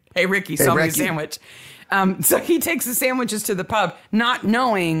fine. Hey, Ricky, sell me a sandwich. So he takes the sandwiches to the pub, not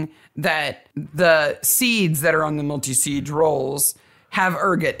knowing that the seeds that are on the multi-seed rolls have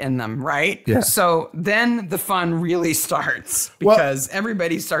ergot in them, right? Yeah. So then the fun really starts because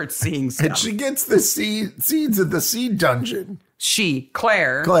everybody starts seeing stuff. And she gets the seeds at the seed dungeon.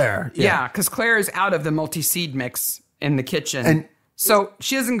 Claire. Yeah, because Claire is out of the multi-seed mix in the kitchen. And so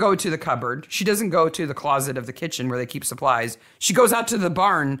she doesn't go to the cupboard. She doesn't go to the closet of the kitchen where they keep supplies. She goes out to the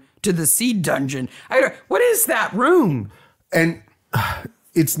barn, to the seed dungeon. What is that room? And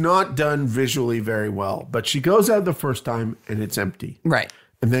it's not done visually very well, but she goes out the first time and it's empty. Right.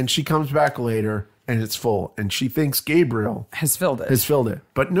 And then she comes back later and it's full. And she thinks Gabriel has filled it.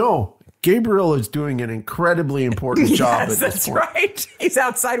 But no, Gabriel is doing an incredibly important job at this that's point. Right. He's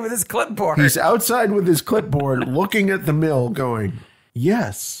outside with his clipboard. He's outside with his clipboard looking at the mill going,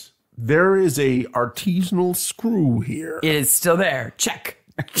 yes, there is a artisanal screw here. It is still there. Check.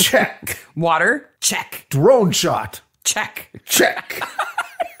 Check. Water. Check. Drone shot. Check. Check.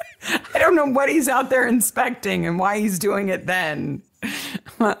 I don't know what he's out there inspecting and why he's doing it then.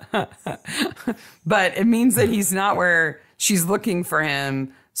 But it means that he's not where she's looking for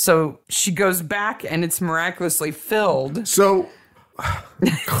him. So she goes back and it's miraculously filled. So.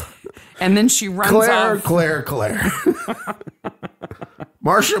 And then she runs off. Claire.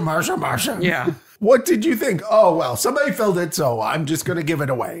 Marsha. Yeah. What did you think? Oh, well, somebody filled it, so I'm just going to give it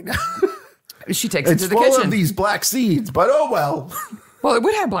away. She takes it to the kitchen. It's full kitchen. of these black seeds, but oh well. Well, it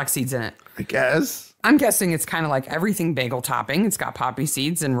would have black seeds in it. I guess. I'm guessing it's kind of like everything bagel topping. It's got poppy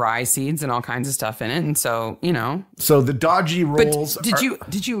seeds and rye seeds and all kinds of stuff in it. And so, So the Dodgy rolls. But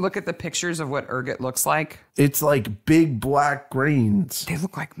did you look at the pictures of what ergot looks like? It's like big black grains. They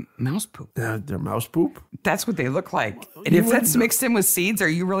look like mouse poop. They're mouse poop? That's what they look like. And if that's mixed in with seeds, are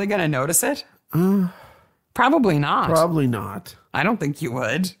you really going to notice it? Probably not. Probably not. I don't think you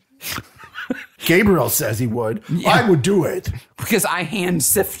would. Gabriel says he would. Yeah. I would do it. Because I hand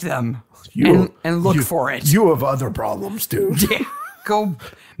sift them and look for it. You have other problems, dude. Yeah. Go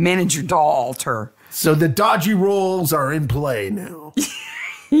manage your doll altar. So the Dodgy rolls are in play now.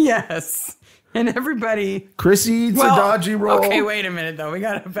 Yes. And everybody... Chrissy eats a Dodgy roll. Okay, wait a minute, though. We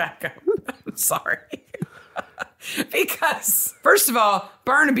got to back up. I'm sorry. Because, first of all,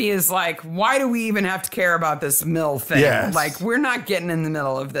 Barnaby is like, why do we even have to care about this mill thing? Yes. Like, we're not getting in the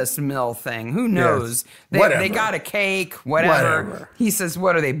middle of this mill thing. Who knows? Yes. They got a cake, whatever. He says,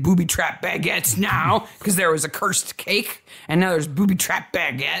 what are they, booby trap baguettes now? Because there was a cursed cake, and now there's booby trap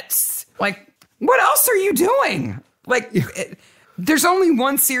baguettes. Like, what else are you doing? Like... There's only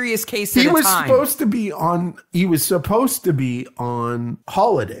one serious case at a time. He was supposed to be on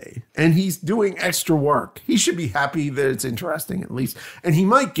holiday, and he's doing extra work. He should be happy that it's interesting, at least. And he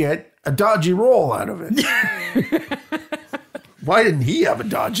might get a Dodgy roll out of it. Why didn't he have a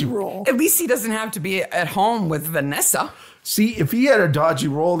Dodgy roll? At least he doesn't have to be at home with Vanessa. See, if he had a Dodgy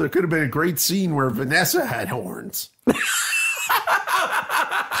roll, there could have been a great scene where Vanessa had horns.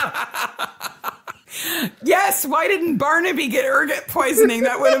 Yes, why didn't Barnaby get ergot poisoning?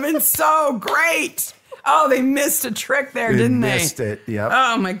 That would have been so great. Oh, they missed a trick there, didn't they? Missed it, yep.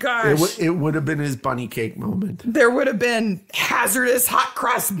 Oh, my gosh. It would have been his bunny cake moment. There would have been hazardous hot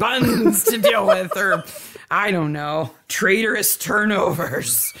cross buns to deal with, or, I don't know, traitorous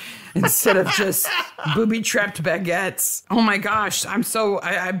turnovers instead of just booby-trapped baguettes. Oh, my gosh. I'm so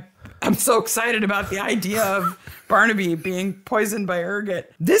excited about the idea of Barnaby being poisoned by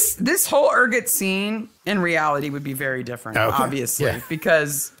ergot. This whole ergot scene in reality would be very different, obviously,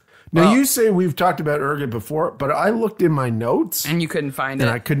 because... Now, you say we've talked about ergot before, but I looked in my notes. And you couldn't find it.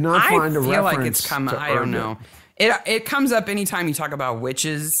 And I could not find a reference. I feel like it's come. I don't know. It comes up anytime you talk about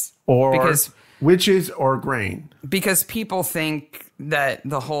witches. Witches or grain. Because people think that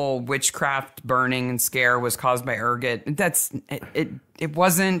the whole witchcraft burning and scare was caused by ergot. It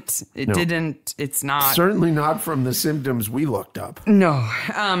wasn't. It didn't. It's not. Certainly not from the symptoms we looked up. No.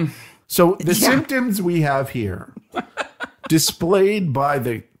 So the symptoms we have here displayed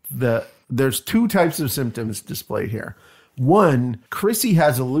by there's two types of symptoms displayed here. One, Chrissy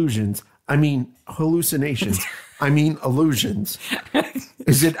has hallucinations. Illusions.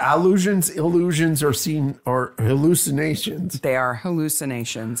 Is it illusions, or hallucinations? They are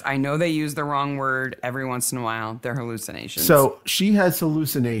hallucinations. I know they use the wrong word every once in a while. They're hallucinations. So she has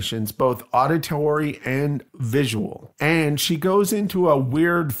hallucinations, both auditory and visual. And she goes into a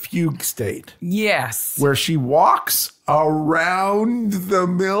weird fugue state. Yes. Where she walks around the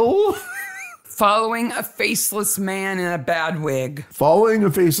mill. Following a faceless man in a bad wig. Following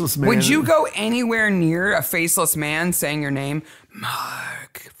a faceless man. Would you go anywhere near a faceless man saying your name?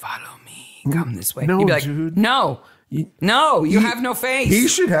 Mark, follow me. Come this way. No, you'd be like, dude. No, you have no face. He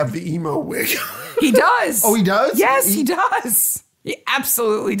should have the emo wig. He does. Oh, he does? Yes, he does. He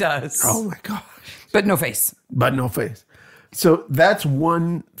absolutely does. Oh, my gosh. But no face. So that's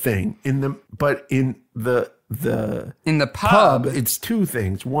one thing. In the pub, it's two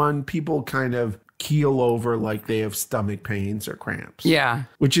things. One, people kind of keel over like they have stomach pains or cramps. Yeah.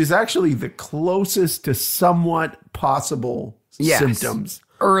 Which is actually the closest to somewhat possible symptoms.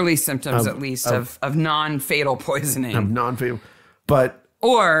 Early symptoms, at least, of non-fatal poisoning. Of non-fatal.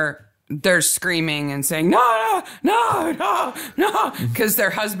 Or they're screaming and saying, no, because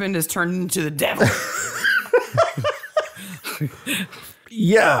their husband has turned into the devil.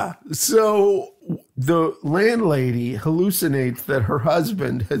 Yeah. So the landlady hallucinates that her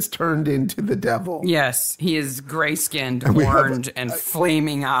husband has turned into the devil. Yes. He is gray-skinned, horned, and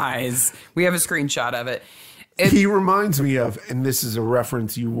flaming eyes. We have a screenshot of it. He reminds me of, and this is a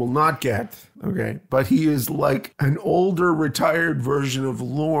reference you will not get, okay? But he is like an older, retired version of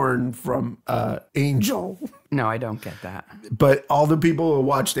Lorne from Angel. No, I don't get that. But all the people who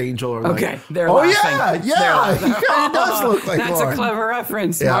watched Angel are like, they're laughing. Yeah, he kind of does look like That's Lorne. a clever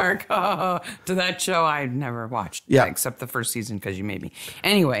reference, Mark. To that show I never watched. Yeah. Except the first season because you made me.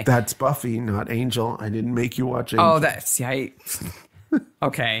 Anyway. That's Buffy, not Angel. I didn't make you watch Angel. Oh, that's...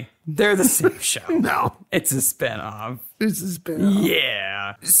 Okay. They're the same show. No. It's a spinoff. It's a spinoff.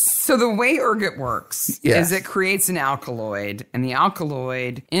 Yeah. So the way ergot works is it creates an alkaloid, and the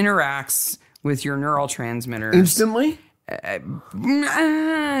alkaloid interacts with your neurotransmitters. Instantly?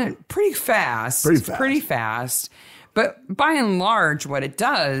 Pretty fast. Pretty fast. But by and large, what it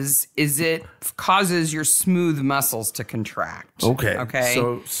does is it causes your smooth muscles to contract. Okay.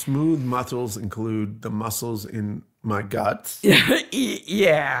 So smooth muscles include the muscles in my guts.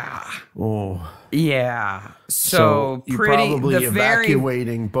 Yeah. Oh. Yeah. So you're probably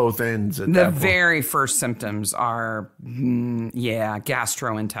evacuating both ends at that point. The very first symptoms are,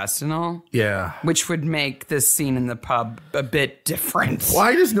 gastrointestinal. Yeah. Which would make this scene in the pub a bit different.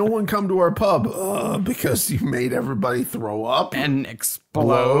 Why does no one come to our pub? Because you made everybody throw up. And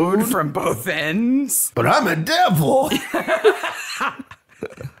explode from both ends. But I'm a devil.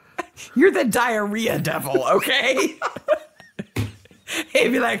 You're the diarrhea devil, okay? He'd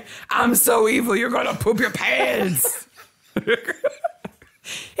be like, I'm so evil, you're going to poop your pants. It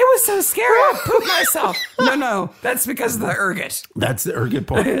was so scary, I pooped myself. No, that's because of the ergot. That's the ergot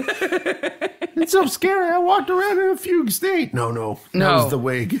part. It's so scary, I walked around in a fugue state. No. That was the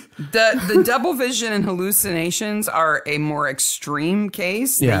wig. The double vision and hallucinations are a more extreme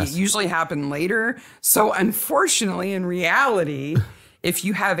case. Yes. They usually happen later. So unfortunately, in reality... If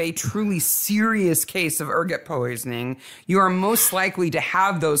you have a truly serious case of ergot poisoning, you are most likely to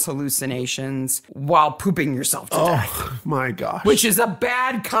have those hallucinations while pooping yourself to death. Oh, my gosh. Which is a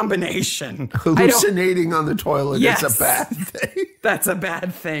bad combination. Hallucinating on the toilet is a bad thing. That's a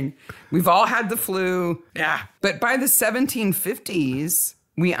bad thing. We've all had the flu. Yeah. But by the 1750s,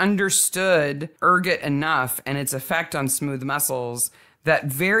 we understood ergot enough and its effect on smooth muscles that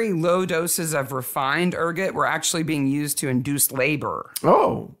very low doses of refined ergot were actually being used to induce labor.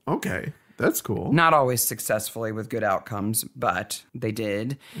 Oh, okay. That's cool. Not always successfully with good outcomes, but they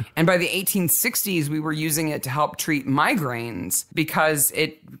did. And by the 1860s, we were using it to help treat migraines because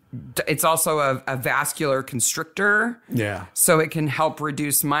it's also a vascular constrictor. Yeah. So it can help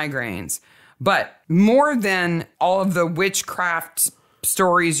reduce migraines. But more than all of the witchcraft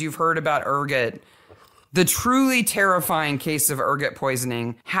stories you've heard about ergot, the truly terrifying case of ergot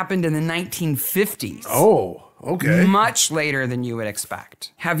poisoning happened in the 1950s. Oh, okay. Much later than you would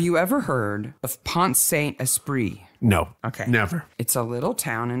expect. Have you ever heard of Pont Saint-Esprit? No. Okay. Never. It's a little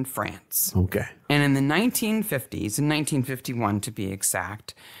town in France. Okay. And in the 1950s, in 1951 to be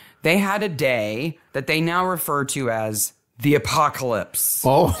exact, they had a day that they now refer to as the apocalypse.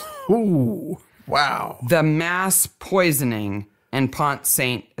 Oh, ooh, wow. The mass poisoning in Pont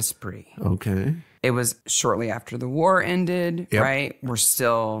Saint-Esprit. Okay. It was shortly after the war ended, Yep. right?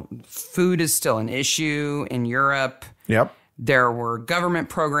 Food is still an issue in Europe. Yep. There were government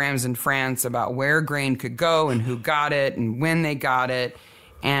programs in France about where grain could go and who got it and when they got it.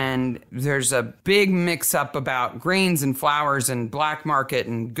 And there's a big mix up about grains and flours and black market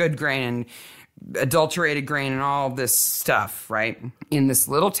and good grain and adulterated grain and all this stuff, right? In this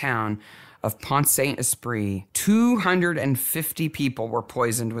little town of Pont Saint-Esprit, 250 people were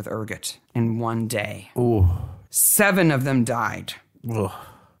poisoned with ergot in one day. Ooh. 7 of them died. Ugh.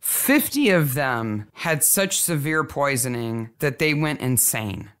 50 of them had such severe poisoning that they went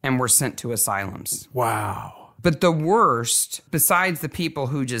insane and were sent to asylums. Wow. But the worst, besides the people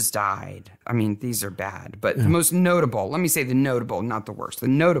who just died, I mean, these are bad, but the most notable, let me say the notable, not the worst, the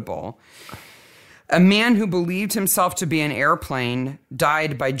notable, a man who believed himself to be an airplane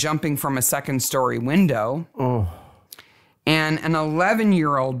died by jumping from a second-story window. Oh. And an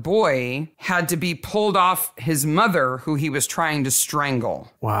 11-year-old boy had to be pulled off his mother, who he was trying to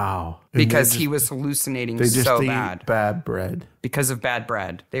strangle. Wow. Because he was hallucinating so bad. Bad bread. Because of bad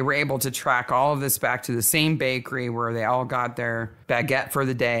bread. They were able to track all of this back to the same bakery where they all got their baguette for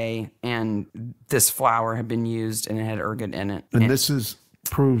the day, and this flour had been used and it had ergot in it. And this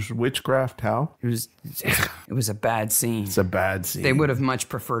proves witchcraft how? It was a bad scene. It's a bad scene. They would have much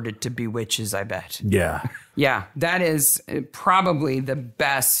preferred it to be witches, I bet. Yeah. Yeah, that is probably the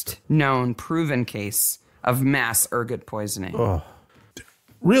best known proven case of mass ergot poisoning. Oh.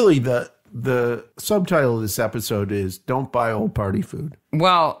 Really, the subtitle of this episode is Don't Buy Old Party Food.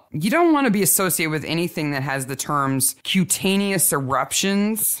 Well, you don't want to be associated with anything that has the terms cutaneous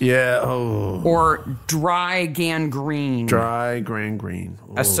eruptions. Yeah. Oh. Or dry gangrene. Dry gangrene.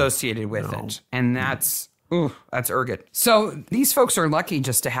 Oh, associated with it. And that's ergot. So these folks are lucky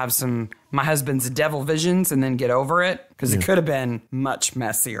just to have my husband's devil visions and then get over it, because it could have been much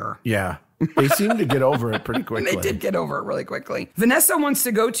messier. Yeah. They seem to get over it pretty quickly. They did get over it really quickly. Vanessa wants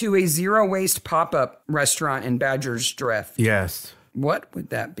to go to a zero waste pop-up restaurant in Badger's Drift. Yes. What would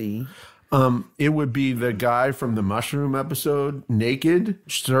that be? It would be the guy from the Mushroom episode, naked,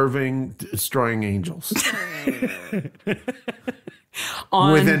 serving Destroying Angels.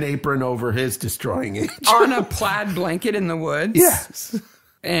 With an apron over his Destroying Angel. On a plaid blanket in the woods? Yes.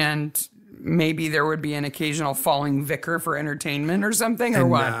 And maybe there would be an occasional falling vicar for entertainment or something, or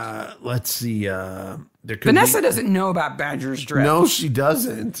what? Let's see. Vanessa doesn't know about Badger's Drift. No, she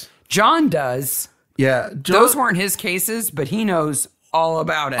doesn't. John does. Yeah. Those weren't his cases, but he knows all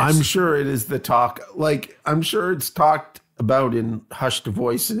about it. I'm sure it is the talk. Like, I'm sure it's talked about in hushed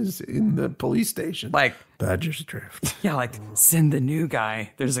voices in the police station. Like Badger's Drift. Yeah, like, send the new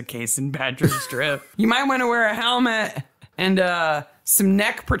guy. There's a case in Badger's Drift. You might want to wear a helmet and some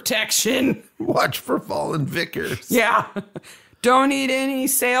neck protection. Watch for fallen vicars. Yeah. Don't eat any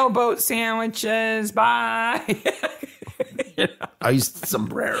sailboat sandwiches. Bye. You know? Iced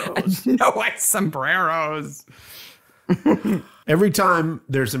sombreros. No iced sombreros. Every time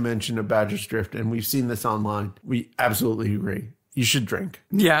there's a mention of Badger's Drift, and we've seen this online, we absolutely agree. You should drink.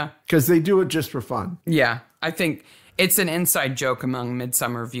 Yeah. Because they do it just for fun. Yeah. I think it's an inside joke among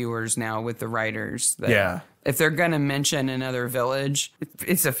Midsomer viewers now with the writers. That if they're going to mention another village,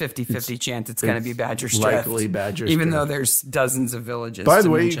 it's a 50-50 chance it's going to be Badger's Drift. Likely Badger's Even Drift. though there's dozens of villages. By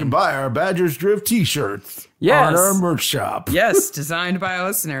the way, you can buy our Badger's Drift t-shirts on our merch shop. Yes, designed by a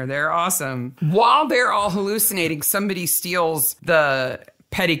listener. They're awesome. While they're all hallucinating, somebody steals the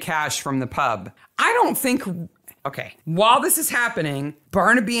petty cash from the pub. I don't think... Okay, while this is happening,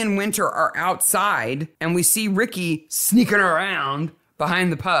 Barnaby and Winter are outside, and we see Ricky sneaking around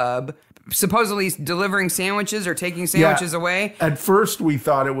behind the pub, supposedly delivering sandwiches or taking sandwiches away. At first, we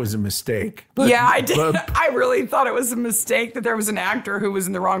thought it was a mistake. I did. I really thought it was a mistake that there was an actor who was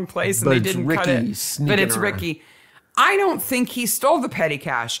in the wrong place and they didn't cut it. But it's Ricky. I don't think he stole the petty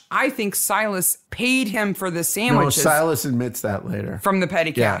cash. I think Silas paid him for the sandwiches. No, Silas admits that later. From the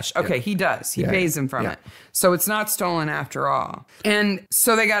petty cash. Okay, he does. He pays him from it. So it's not stolen after all. And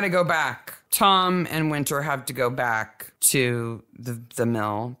so they got to go back. Tom and Winter have to go back to the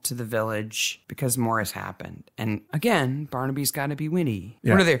mill, to the village, because more has happened. And again, Barnaby's got to be witty.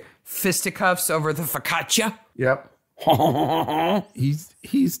 Yeah. What are there? Fisticuffs over the focaccia? Yep.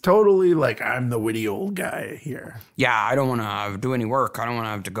 He's totally like, I'm the witty old guy here. Yeah, I don't want to do any work. I don't want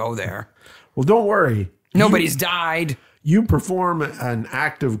to have to go there. Well, don't worry. Nobody's died. You perform an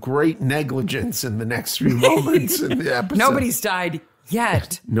act of great negligence in the next few moments in the episode. Nobody's died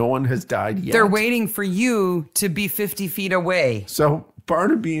yet. No one has died yet. They're waiting for you to be 50 feet away. So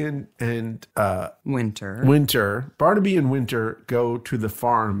Barnaby and Barnaby and Winter go to the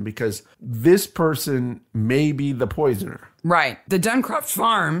farm because this person may be the poisoner. Right. The Duncroft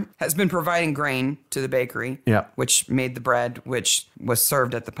farm has been providing grain to the bakery, which made the bread, which was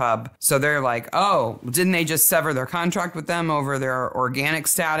served at the pub. So they're like, oh, didn't they just sever their contract with them over their organic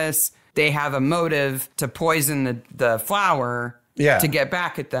status? They have a motive to poison the flour. To get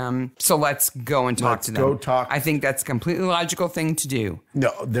back at them. So let's go and talk to them. Go talk. I think that's a completely logical thing to do.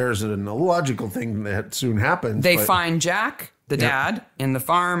 No, there's an illogical thing that soon happens. They find Jack, the dad, in the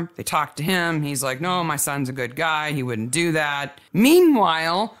farm. They talk to him. He's like, no, my son's a good guy. He wouldn't do that.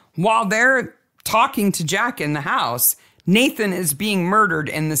 Meanwhile, while they're talking to Jack in the house, Nathan is being murdered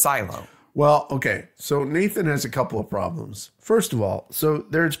in the silo. Well, okay. So Nathan has a couple of problems. First of all, so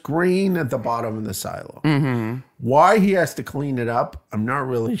there's grain at the bottom of the silo. Mm-hmm. Why he has to clean it up, I'm not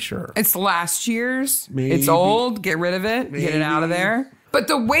really sure. It's last year's. Maybe. It's old. Get rid of it. Maybe. Get it out of there. But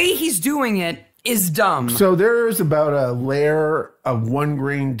the way he's doing it is dumb. So there's about a layer of 1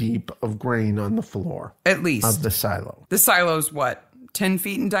 grain deep of grain on the floor. At least. Of the silo. The silo's what? 10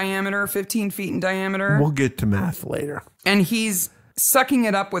 feet in diameter? 15 feet in diameter? We'll get to math later. And he's sucking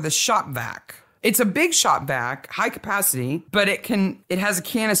it up with a shop vac. It's a big shop vac, high capacity, but it has a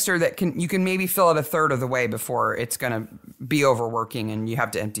canister that you can maybe fill it a third of the way before it's going to be overworking and you have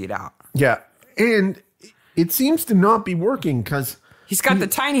to empty it out. Yeah. And it seems to not be working because he's got the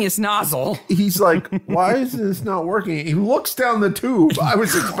tiniest nozzle. He's like, why is this not working? He looks down the tube. I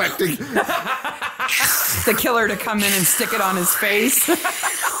was expecting the killer to come in and stick it on his face.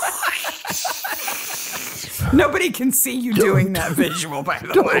 Nobody can see you doing that visual, by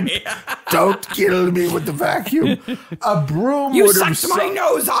the way. Don't kill me with the vacuum. A broom you would have sucked my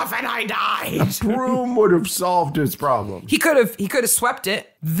nose off and I died. A broom would have solved his problem. He could have swept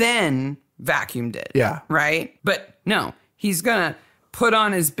it, then vacuumed it. Yeah. Right? But no, he's gonna put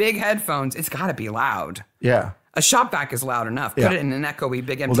on his big headphones. It's gotta be loud. Yeah. A shop vac is loud enough. Put it in an echoey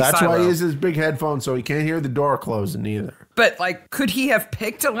big empty silo. Well, that's why he has his big headphones, so he can't hear the door closing either. But, could he have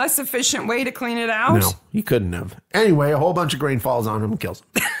picked a less efficient way to clean it out? No, he couldn't have. Anyway, a whole bunch of grain falls on him and kills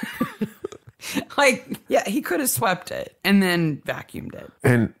him. He could have swept it and then vacuumed it.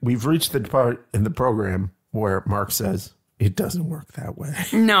 And we've reached the part in the program where Mark says, it doesn't work that way.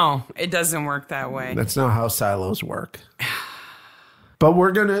 No, it doesn't work that way. That's not how silos work. But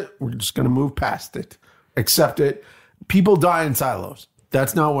we're just gonna move past it. Accept it. People die in silos.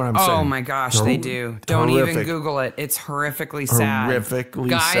 That's not what I'm saying. Oh my gosh, they do. Don't even Google it. It's horrifically sad. Horrifically sad.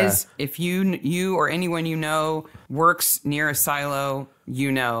 Guys, sad. if you or anyone you know works near a silo,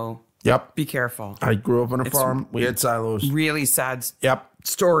 you know. Yep. Be careful. I grew up on a farm. We had silos. Really sad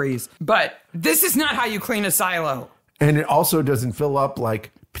stories. But this is not how you clean a silo. And it also doesn't fill up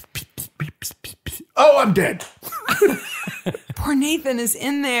like, oh, I'm dead. Poor Nathan is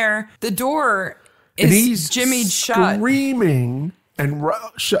in there. The door is jimmied shut. Screaming and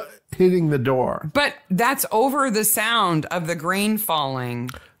hitting the door. But that's over the sound of the grain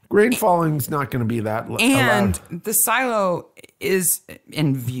falling. Grain falling's not going to be that loud. And the silo is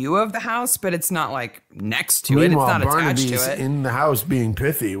in view of the house, but it's not next to it. It's not attached to it. In the house being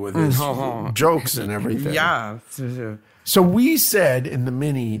pithy with his jokes and everything. Yeah. So we said in the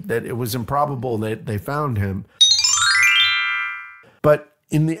mini that it was improbable that they found him. But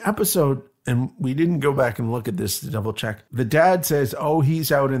in the episode, and we didn't go back and look at this to double check, the dad says, oh,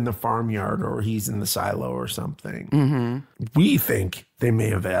 he's out in the farmyard or he's in the silo or something. Mm-hmm. We think they may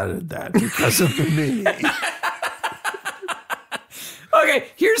have added that because of the mini. Okay,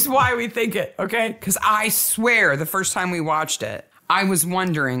 here's why we think it, okay? Because I swear the first time we watched it, I was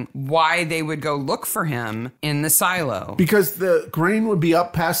wondering why they would go look for him in the silo. Because the grain would be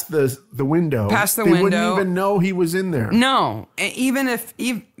up past the window. They wouldn't even know he was in there. No. Even if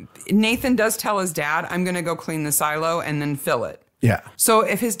Nathan does tell his dad, I'm going to go clean the silo and then fill it. Yeah. So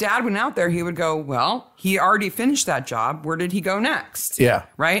if his dad went out there, he would go, well, he already finished that job. Where did he go next? Yeah.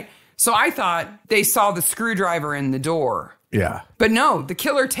 Right? So I thought they saw the screwdriver in the door. Yeah. But no, the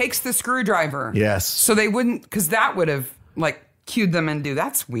killer takes the screwdriver. Yes. So they wouldn't, because that would have like cued them into,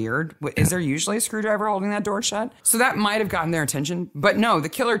 that's weird. Is there usually a screwdriver holding that door shut? So that might have gotten their attention. But no, the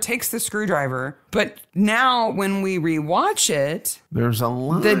killer takes the screwdriver. But now when we rewatch it, there's a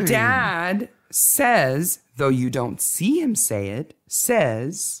line. The dad says, though you don't see him say it,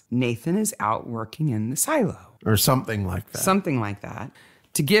 says Nathan is out working in the silo. Or something like that. Something like that.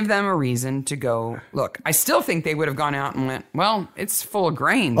 To give them a reason to go, look, I still think they would have gone out and went, well, it's full of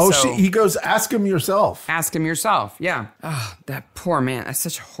grain. Oh, so he goes, ask him yourself. Ask him yourself. Yeah. Oh, that poor man. That's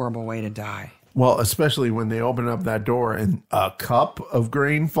such a horrible way to die. Well, especially when they open up that door and a cup of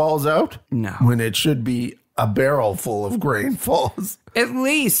grain falls out. No. When it should be a barrel full of grain falls. At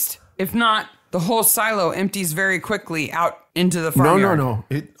least, if not, the whole silo empties very quickly out into the farmyard. No.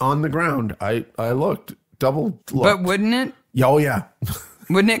 It on the ground. I looked, double looked. But wouldn't it? Oh, yeah.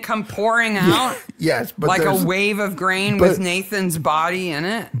 Wouldn't it come pouring out? Yes, but like a wave of grain with Nathan's body in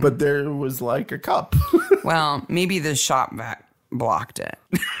it? But there was like a cup. Well, maybe the shop vac blocked it.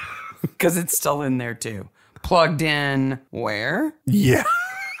 Because it's still in there too. Plugged in where? Yeah.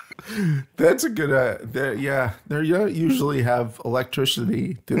 That's a good, they usually have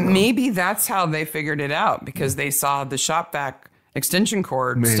electricity. Maybe that's how they figured it out, because they saw the shop vac extension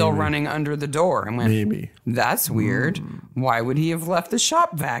cord still running under the door and went, that's weird. Why would he have left the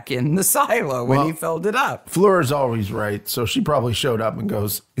shop vac in the silo when he filled it up? Fleur's always right, so she probably showed up and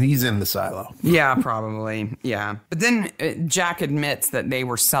goes, he's in the silo. Yeah, probably. Yeah. But then Jack admits that they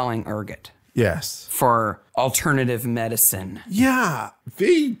were selling ergot. Yes. For alternative medicine. Yeah.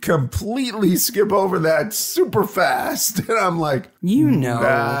 They completely skip over that super fast. And I'm like,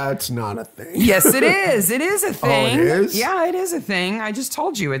 that's not a thing. Yes, it is. It is a thing. Oh, it is? Yeah, it is a thing. I just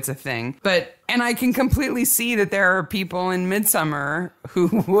told you it's a thing. And I can completely see that there are people in Midsomer who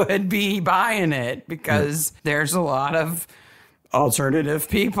would be buying it, because there's a lot of alternative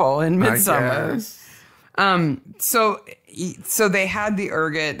people in Midsomer. So they had the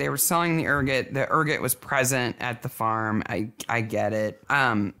ergot. They were selling the ergot. The ergot was present at the farm. I get it.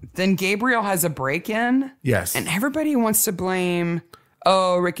 Then Gabriel has a break-in. Yes. And everybody wants to blame,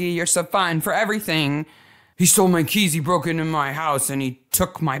 oh, Ricky, you're so fine for everything. He stole my keys. He broke into my house and he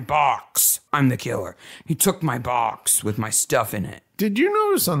took my box. I'm the killer. He took my box with my stuff in it. Did you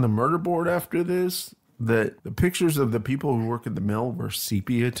notice on the murder board after this that the pictures of the people who work at the mill were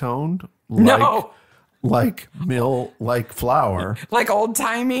sepia toned? No. Like mill, like flour. Like old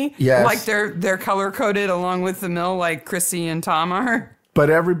timey? Yes. Like they're color coded along with the mill, like Chrissy and Tom are? But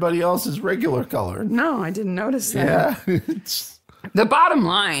everybody else is regular colored. No, I didn't notice that. Yeah. The bottom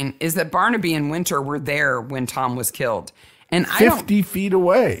line is that Barnaby and Winter were there when Tom was killed. And 50 feet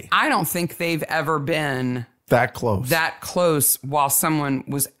away. I don't think they've ever been that close. That close while someone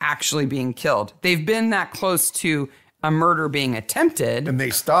was actually being killed. They've been that close to a murder being attempted. And they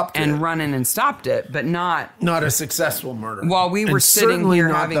stopped it. And run in and stopped it, but not a successful murder. While we were sitting here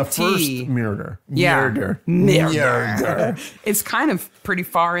having the tea. First murder. Yeah. Murder. It's kind of pretty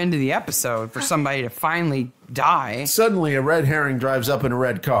far into the episode for somebody to finally die. Suddenly a red herring drives up in a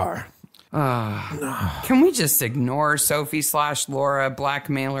red car. Can we just ignore Sophie/Laura,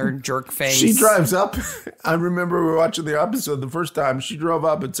 blackmailer, jerk face? She drives up. I remember we were watching the episode the first time. She drove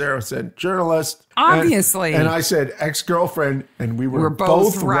up and Sarah said, journalist. Obviously. And I said, ex-girlfriend. And we're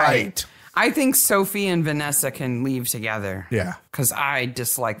both right. I think Sophie and Vanessa can leave together. Yeah. Because I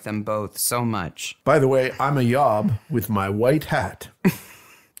dislike them both so much. By the way, I'm a yob with my white hat.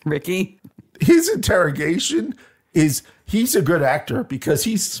 Ricky? His interrogation is... He's a good actor because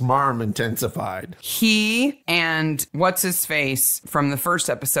he's smarm intensified. He and what's his face from the first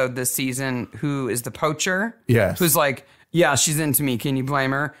episode this season, who is the poacher? Yes. Who's like, yeah, she's into me. Can you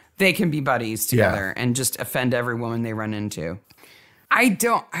blame her? They can be buddies together and just offend every woman they run into. I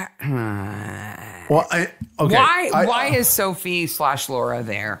don't. Why is Sophie/Laura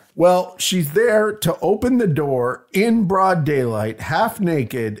there? Well, she's there to open the door in broad daylight, half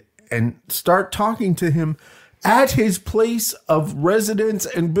naked, and start talking to him at his place of residence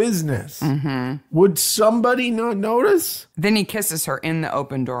and business. Mm-hmm. Would somebody not notice? Then he kisses her in the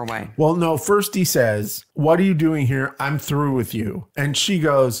open doorway. Well, no, first he says, what are you doing here? I'm through with you. And she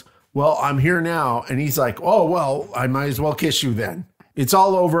goes, well, I'm here now. And he's like, oh, well, I might as well kiss you then. It's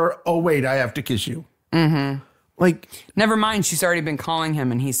all over. Oh, wait, I have to kiss you. Mm-hmm. Like, never mind. She's already been calling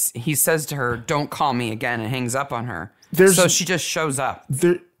him. And he says to her, don't call me again, and hangs up on her. So she just shows up.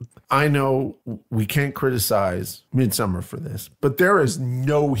 I know we can't criticize Midsomer for this, but there is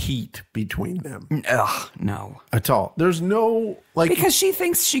no heat between them. Ugh, no. At all. There's no, like... Because she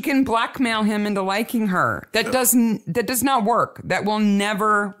thinks she can blackmail him into liking her. That does not work. That will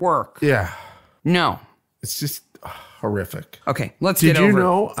never work. Yeah. No. It's just horrific. Okay, let's get over it. Did you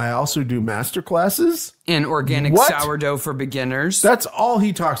know I also do master classes? In organic sourdough for beginners. That's all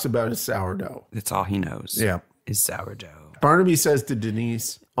he talks about is sourdough. That's all he knows. Yeah. Is sourdough. Barnaby says to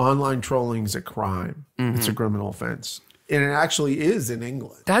Denise, online trolling is a crime. It's a criminal offense. And it actually is in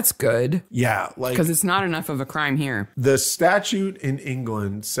England. That's good. Yeah. Like, because it's not enough of a crime here. The statute in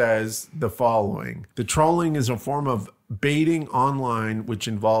England says the following. The trolling is a form of baiting online, which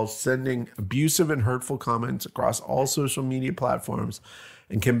involves sending abusive and hurtful comments across all social media platforms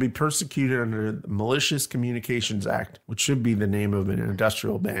and can be persecuted under the Malicious Communications Act, which should be the name of an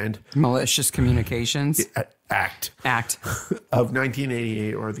industrial band. Malicious Communications? Act. Of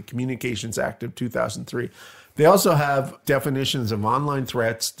 1988, or the Communications Act of 2003. They also have definitions of online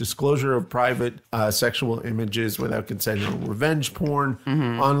threats, disclosure of private sexual images without consent, or revenge porn,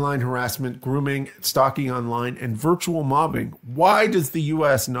 online harassment, grooming, stalking online, and virtual mobbing. Why does the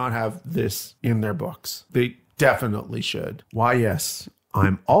U.S. not have this in their books? They definitely should. Why, yes,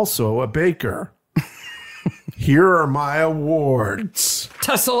 I'm also a baker. Here are my awards.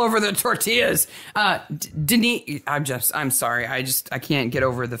 Tussle over the tortillas. Denise, I'm sorry. I can't get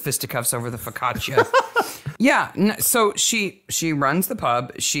over the fisticuffs over the focaccia. Yeah. So she runs the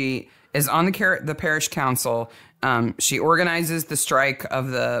pub. She is on the parish council. She organizes the strike of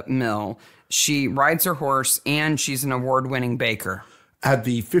the mill. She rides her horse, and she's an award-winning baker. At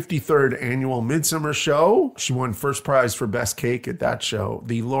the 53rd annual Midsomer show, she won first prize for best cake at that show,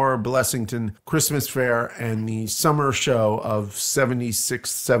 the Laura Blessington Christmas Fair, and the summer show of 76th,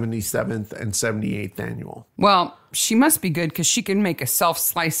 77th, and 78th annual. Well, she must be good because she can make a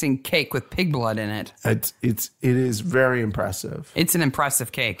self-slicing cake with pig blood in it. It is very impressive. It's an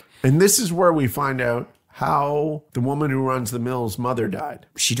impressive cake. And this is where we find out how the woman who runs the mill's mother died.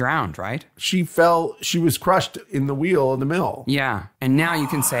 She drowned, right? She was crushed in the wheel of the mill. Yeah. And now you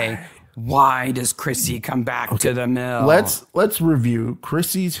can say, why does Chrissy come back to the mill? Let's review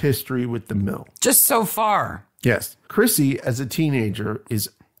Chrissy's history with the mill. Just so far. Yes. Chrissy, as a teenager,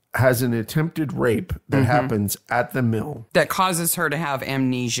 has an attempted rape that happens at the mill. That causes her to have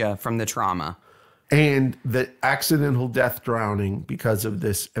amnesia from the trauma. And the accidental death drowning because of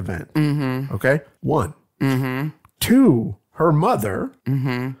this event. Okay? 1. 2, her mother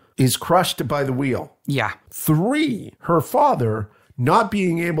is crushed by the wheel. Yeah. 3, her father, not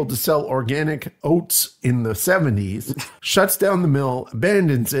being able to sell organic oats in the 70s, shuts down the mill,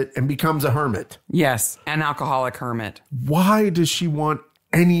 abandons it, and becomes a hermit. Yes, an alcoholic hermit. Why does she want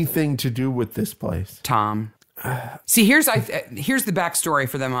anything to do with this place? Tom. See, here's the backstory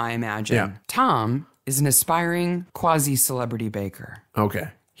for them, I imagine. Yeah. Tom is an aspiring quasi-celebrity baker. Okay.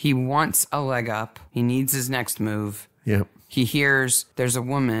 He wants a leg up. He needs his next move. Yep. He hears there's a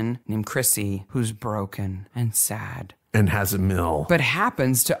woman named Chrissy who's broken and sad. And has a mill. But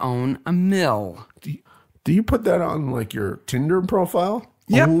happens to own a mill. Do you put that on like your Tinder profile?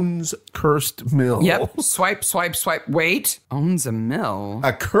 Yep. Owns cursed mill. Yep. Swipe, swipe, swipe. Wait. Owns a mill.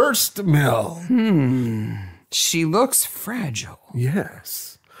 A cursed mill. She looks fragile.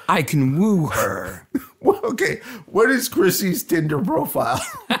 Yes. I can woo her. Well, okay. What is Chrissy's Tinder profile?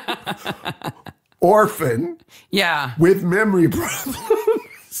 Orphan. Yeah. With memory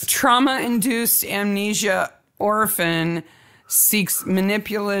problems. Trauma-induced amnesia orphan seeks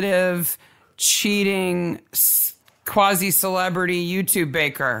manipulative, cheating, quasi-celebrity YouTube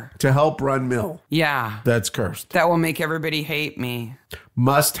baker. To help run mill. Yeah. That's cursed. That will make everybody hate me.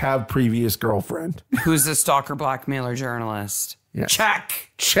 Must have previous girlfriend. Who's a stalker blackmailer journalist. Yes.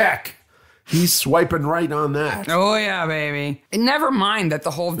 Check. He's swiping right on that. Oh, yeah, baby. And never mind that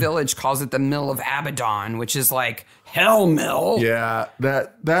the whole village calls it the Mill of Abaddon, which is like hell mill. Yeah,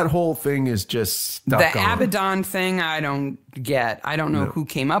 that whole thing is just stuck the on. Abaddon thing, I don't get. I don't know who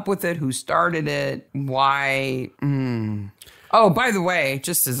came up with it, who started it, why. Oh, by the way,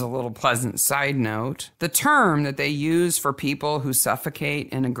 just as a little pleasant side note, the term that they use for people who suffocate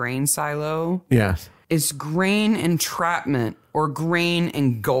in a grain silo is grain entrapment or grain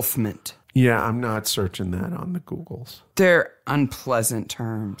engulfment. Yeah, I'm not searching that on the Googles. They're unpleasant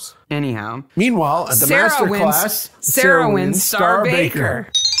terms. Anyhow. Meanwhile, at the master class, Sarah wins Star Baker.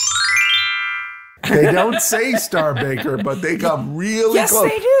 They don't say Star Baker, but they come really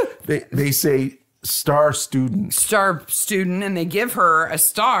close. Yes, they do. They say Star Student. Star Student, and they give her a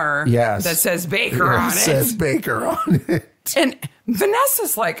star that says Baker on it. Says Baker on it. And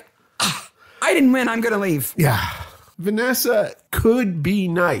Vanessa's like, I didn't win, I'm going to leave. Yeah. Vanessa could be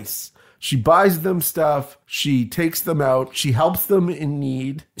nice. She buys them stuff. She takes them out. She helps them in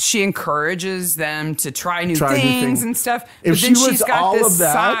need. She encourages them to try new things and stuff. If but then she was she's got all this of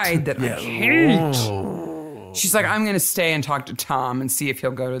that, side that I hate. She's like, I'm going to stay and talk to Tom and see if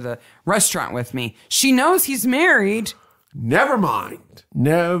he'll go to the restaurant with me. She knows he's married. Never mind.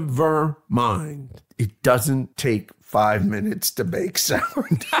 Never mind. It doesn't take 5 minutes to bake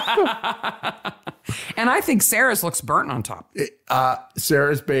sound. And I think Sarah's looks burnt on top.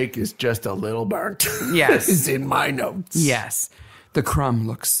 Sarah's bake is just a little burnt. Yes. It's in my notes. Yes. The crumb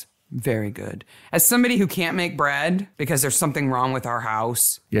looks very good. As somebody who can't make bread because there's something wrong with our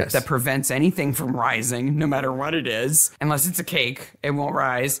house that prevents anything from rising, no matter what it is, unless it's a cake, it won't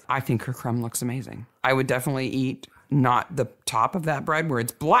rise. I think her crumb looks amazing. I would definitely eat not the top of that bread where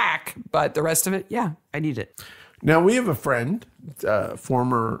it's black, but the rest of it, yeah, I'd eat it. Now, we have a friend, the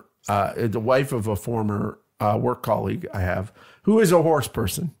wife of a former work colleague I have, who is a horse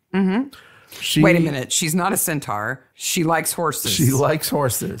person. Mm-hmm. Wait a minute. She's not a centaur. She likes horses. She likes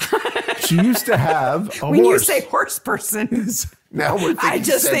horses. She used to have a horse. When you say horse person, now we're thinking I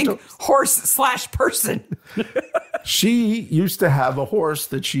just think horse/person. She used to have a horse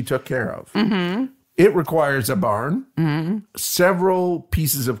that she took care of. Mm-hmm. It requires a barn, several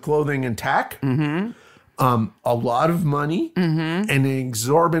pieces of clothing and tack, a lot of money, and an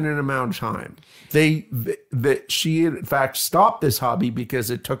exorbitant amount of time. She in fact stopped this hobby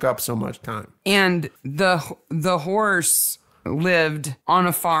because it took up so much time. And the horse lived on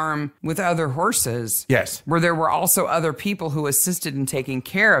a farm with other horses. Yes. Where there were also other people who assisted in taking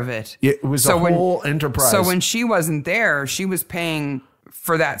care of it. It was a whole enterprise. So when she wasn't there, she was paying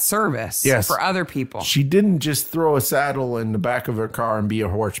for that service for other people. She didn't just throw a saddle in the back of her car and be a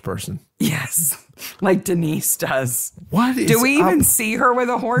horse person. Yes, like Denise does. What is Do we even see her with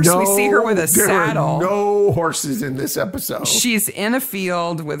a horse? No, we see her with a saddle. There are no horses in this episode. She's in a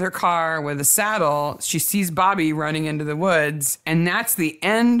field with her car with a saddle. She sees Bobby running into the woods, and that's the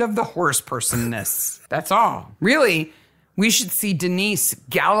end of the horse personness. That's all. Really, we should see Denise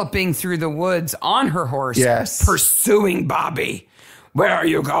galloping through the woods on her horse, pursuing Bobby. Where are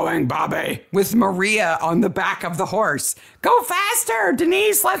you going, Bobby? With Maria on the back of the horse. Go faster,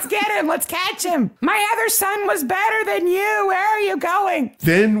 Denise. Let's get him. Let's catch him. My other son was better than you. Where are you going?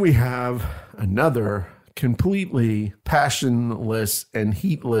 Then we have another completely passionless and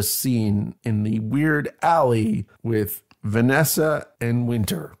heatless scene in the weird alley with Vanessa and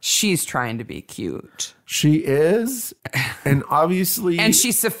Winter. She's trying to be cute. She is, and obviously... And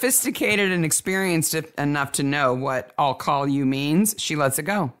she's sophisticated and experienced enough to know what I'll call you means. She lets it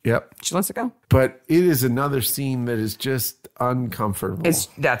go. Yep. She lets it go. But it is another scene that is just uncomfortable.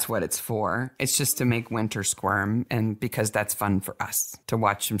 That's what it's for. It's just to make Winter squirm, and because that's fun for us, to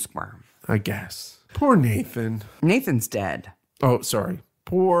watch him squirm. I guess. Poor Nathan. Nathan's dead. Oh, sorry.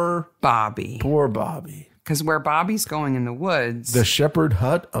 Poor Bobby. Poor Bobby. Because where Bobby's going in the woods... The shepherd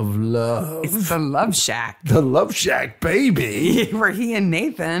hut of love. It's the love shack. The love shack, baby. Where he and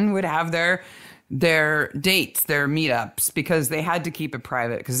Nathan would have their dates, their meetups, because they had to keep it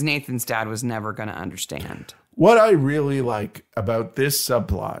private, because Nathan's dad was never going to understand. What I really like about this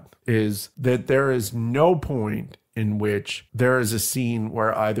subplot is that there is no point in which there is a scene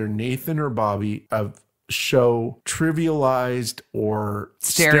where either Nathan or Bobby show trivialized or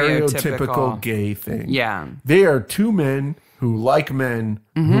stereotypical gay thing. Yeah. They are two men who like men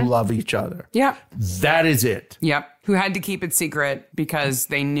who love each other. Yep. That is it. Yep. Who had to keep it secret because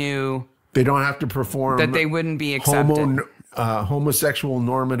they knew they don't have to perform that they wouldn't be accepted. Homosexual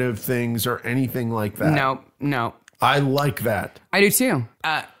normative things or anything like that. No. I like that. I do too.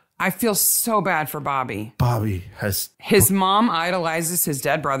 I feel so bad for Bobby. Bobby has... His mom idolizes his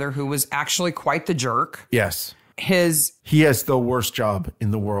dead brother, who was actually quite the jerk. Yes. He has the worst job in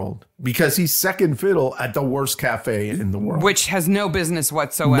the world because he's second fiddle at the worst cafe in the world. Which has no business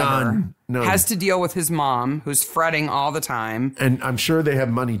whatsoever. None. Has to deal with his mom, who's fretting all the time. And I'm sure they have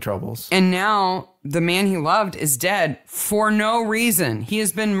money troubles. And now the man he loved is dead for no reason. He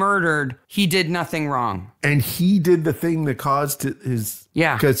has been murdered. He did nothing wrong. And he did the thing that caused his...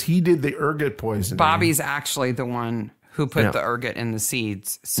 Yeah. Because he did the ergot poisoning. Bobby's actually the one who put the ergot in the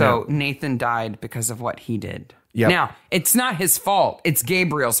seeds. So Nathan died because of what he did. Yep. Now, it's not his fault. It's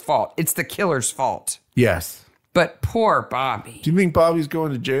Gabriel's fault. It's the killer's fault. Yes. But poor Bobby. Do you think Bobby's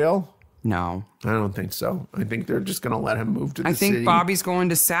going to jail? No. I don't think so. I think they're just going to let him move to the city. I think Bobby's going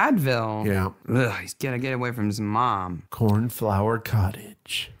to Sadville. Yeah. Ugh, he's got to get away from his mom. Cornflower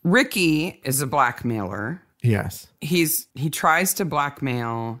Cottage. Ricky is a blackmailer. Yes. He tries to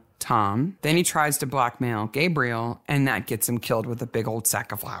blackmail Tom. Then he tries to blackmail Gabriel, and that gets him killed with a big old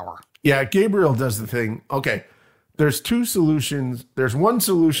sack of flour. Yeah, Gabriel does the thing. Okay. there's two solutions. There's one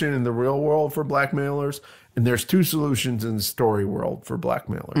solution in the real world for blackmailers, and there's two solutions in the story world for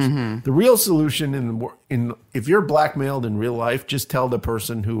blackmailers. The real solution if you're blackmailed in real life, just tell the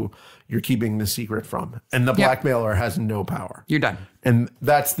person who you're keeping the secret from, and the blackmailer has no power. You're done. And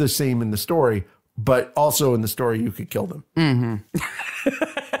that's the same in the story, but also in the story, you could kill them.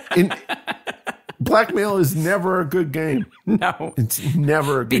 Blackmail is never a good game. No. It's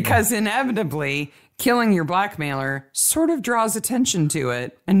never a good game. Because inevitably, killing your blackmailer sort of draws attention to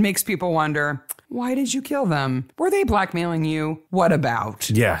it and makes people wonder, why did you kill them? Were they blackmailing you? What about?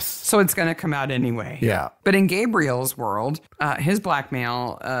 Yes. So it's going to come out anyway. Yeah. But in Gabriel's world, his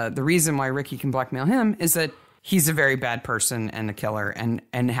blackmail, the reason why Ricky can blackmail him is that he's a very bad person and a killer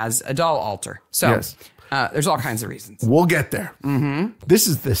and has a doll altar. So yes. There's all kinds of reasons. We'll get there. This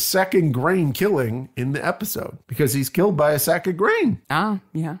is the second grain killing in the episode because he's killed by a sack of grain. Ah,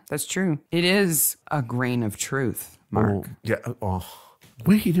 yeah, that's true. It is a grain of truth, Mark. Oh, yeah. Oh,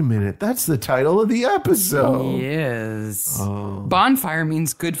 wait a minute. That's the title of the episode. Yes. Bonfire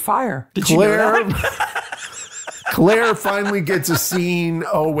means good fire. Did you Claire, know that? Claire finally gets a scene.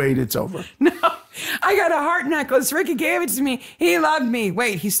 Oh, wait, it's over. No, I got a heart necklace. Ricky gave it to me. He loved me.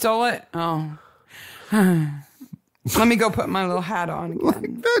 Wait, he stole it? Oh. Let me go put my little hat on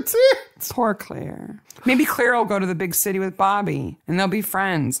again. That's it. Poor Claire. Maybe Claire will go to the big city with Bobby and they'll be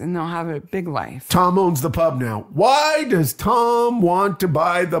friends and they'll have a big life. Tom owns the pub now. Why does Tom want to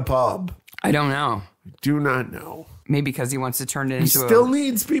buy the pub? I don't know. Do not know. Maybe because he wants to turn it He into still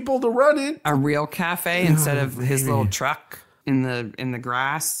needs people to run it. a real cafe instead of his little truck in the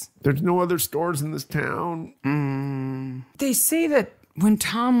grass. There's no other stores in this town. They say that when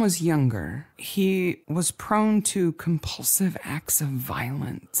Tom was younger, he was prone to compulsive acts of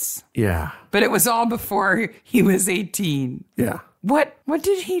violence. Yeah. But it was all before he was 18. Yeah. What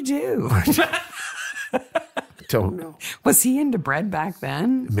did he do? Don't know. Was he into bread back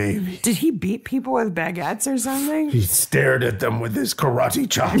then? Maybe. Did he beat people with baguettes or something? He stared at them with his karate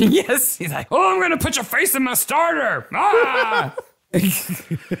chop. Yes. He's like, oh, I'm going to put your face in my starter. Ah!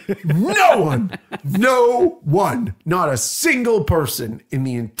 No one, not a single person in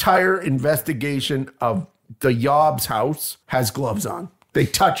the entire investigation of the Yob's house has gloves on. They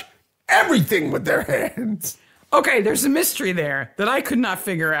touch everything with their hands. Okay, there's a mystery there that I could not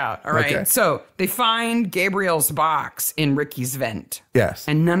figure out. All right. Okay. So they find Gabriel's box in Ricky's vent. Yes.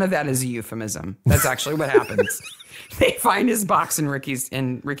 And none of that is a euphemism. That's actually what happens. They find his box in Ricky's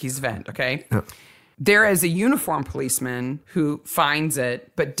vent. Okay. Yeah. There is a uniformed policeman who finds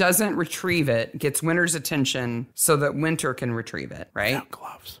it, but doesn't retrieve it, gets Winter's attention so that Winter can retrieve it, right? Without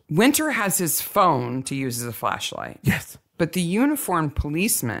gloves. Winter has his phone to use as a flashlight. Yes. But the uniformed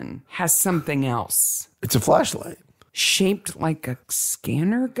policeman has something else. It's a flashlight. Shaped like a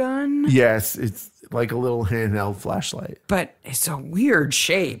scanner gun? Yes, it's like a little handheld flashlight. But it's a weird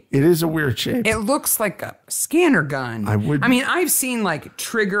shape. It is a weird shape. It looks like a scanner gun. I mean, I've seen like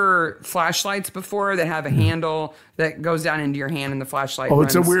trigger flashlights before that have a handle that goes down into your hand and the flashlight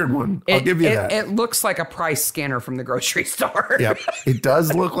It's a weird one. I'll give you that. It looks like a price scanner from the grocery store. Yep. It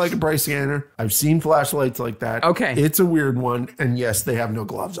does look like a price scanner. I've seen flashlights like that. Okay. It's a weird one. And yes, they have no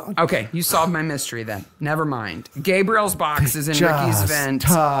gloves on. Okay. You solved my mystery then. Never mind. Gabriel's box is in Ricky's vent.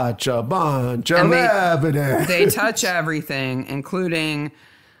 Touch a bunch of evidence. They touch everything, including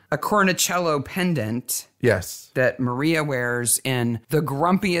a cornicello pendant. Yes. That Maria wears in the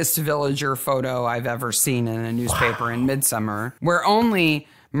grumpiest villager photo I've ever seen in a newspaper in Midsomer, where only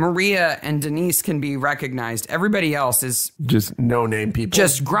Maria and Denise can be recognized. Everybody else is just no-name people.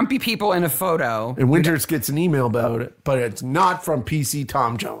 Just grumpy people in a photo. And Winters gets an email about it, but it's not from PC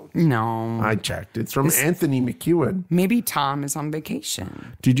Tom Jones. No. I checked. It's from Anthony McEwen. Maybe Tom is on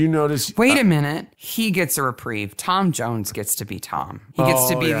vacation. Did you notice? Wait a minute. He gets a reprieve. Tom Jones gets to be Tom. He gets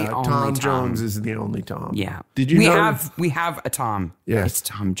to be the only Tom. Tom Jones is the only Tom. Yeah. Did you know? We have a Tom. Yes. It's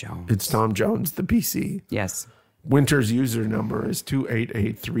Tom Jones. It's Tom Jones, the PC. Yes. Winter's user number is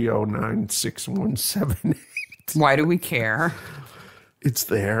 288-309-6178. Why do we care? It's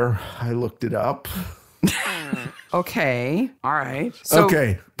there. I looked it up. Okay. All right. So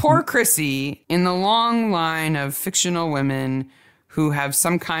poor Chrissy, in the long line of fictional women who have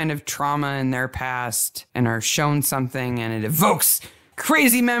some kind of trauma in their past and are shown something and it evokes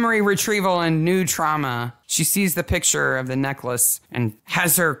crazy memory retrieval and new trauma. She sees the picture of the necklace and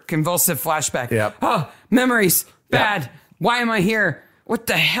has her convulsive flashback. Yep. Oh, memories. Bad. Yep. Why am I here? What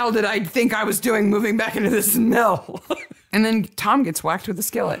the hell did I think I was doing moving back into this mill? And then Tom gets whacked with the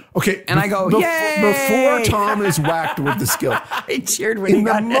skillet. Okay. And I go, yay! Before Tom is whacked with the skillet. I cheered when he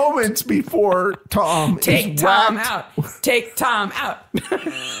got in the moments before Tom Take is Tom whacked, out. Take Tom out.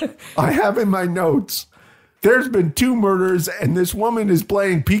 I have in my notes, There's been 2 murders, and this woman is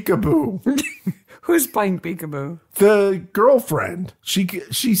playing peekaboo. Who's playing peekaboo? The girlfriend. She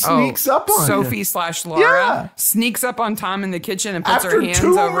sneaks up on Sophie / Laura. Yeah. Sneaks up on Tom in the kitchen and puts After her hands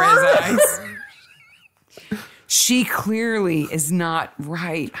 2 over his murders. eyes. She clearly is not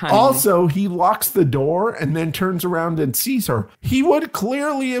right, honey. Also, he locks the door and then turns around and sees her. He would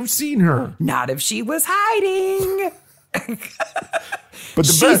clearly have seen her. Not if she was hiding. But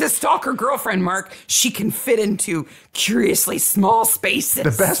She's a stalker girlfriend, Mark. She can fit into curiously small spaces.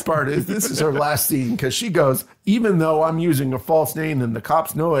 the best part is this is her last scene because she goes, even though I'm using a false name and the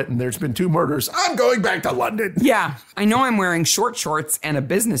cops know it and there's been 2 murders, I'm going back to London. Yeah, I know I'm wearing short shorts and a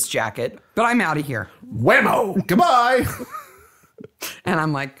business jacket, but I'm out of here. Whammo. Goodbye. And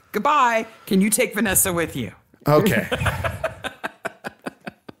I'm like, goodbye. Can you take Vanessa with you? Okay.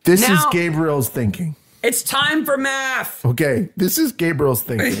 This is Now- Gabriel's thinking. It's time for math. Okay, this is Gabriel's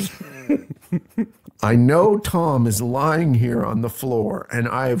thinking. I know Tom is lying here on the floor, and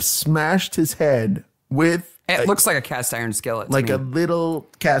I have smashed his head with It looks like a cast iron skillet. to like me. a little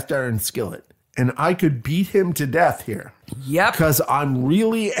cast iron skillet. And I could beat him to death here Yep. because I'm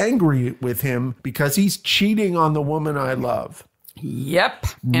really angry with him because he's cheating on the woman I love. Yep.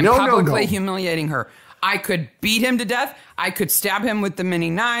 And No, no, publicly no. humiliating her. I could beat him to death. I could stab him with the mini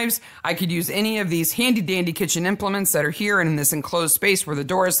knives. I could use any of these handy dandy kitchen implements that are here in this enclosed space where the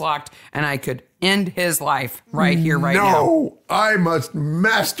door is locked, and I could end his life right here, right now. No, I must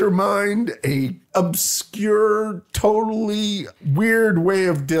mastermind a obscure, totally weird way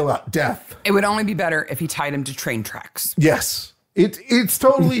of death. It would only be better if he tied him to train tracks. Yes, it's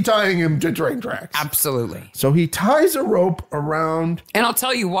totally tying him to train tracks. Absolutely. So he ties a rope around. And I'll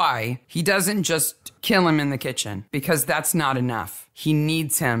tell you why. He doesn't just kill him in the kitchen, because that's not enough. He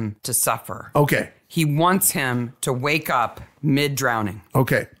needs him to suffer. Okay. He wants him to wake up mid-drowning.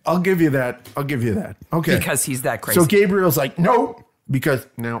 Okay. I'll give you that. Okay. Because he's that crazy. So Gabriel's like, no, because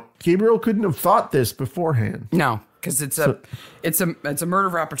now Gabriel couldn't have thought this beforehand. No, because it's a murder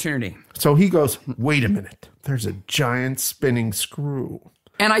of opportunity. So he goes, wait a minute. There's a giant spinning screw.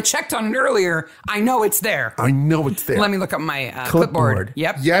 And I checked on it earlier. I know it's there. I know it's there. Let me look up my clipboard.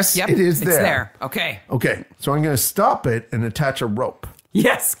 Yep. Yes, Yep. it is It's there. there. Okay. Okay. So I'm going to stop it and attach a rope.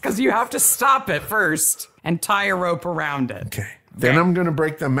 Yes, because you have to stop it first and tie a rope around it. Okay. Then I'm going to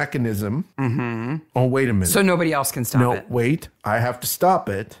break the mechanism. Mm-hmm. Oh, wait a minute. So nobody else can stop no, it. wait. I have to stop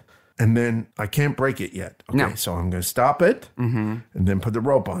it. And then I can't break it yet. Okay, No. so I'm going to stop it and then put the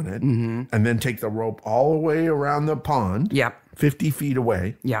rope on it and then take the rope all the way around the pond. Yep. 50 feet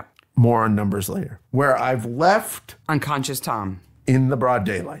away. Yep. More on numbers later. Where I've left Unconscious Tom, in the broad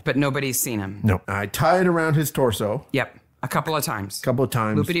daylight. but nobody's seen him. No, I tie it around his torso Yep. A couple of times. a couple of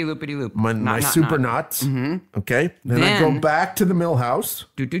times. Loopity loopity loop. My super knots. Okay. Then I Then- go back to the mill house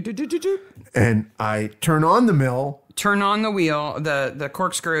Do, do, do, do, do, do. and I turn on the mill. Turn on the wheel, the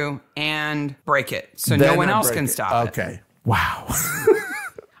corkscrew, and break it so no Then one I else break can it. stop it. Okay. Wow.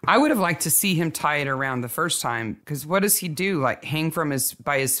 I would have liked to see him tie it around the first time, because what does he do? Like hang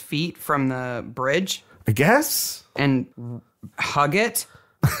by his feet from the bridge I guess. and hug it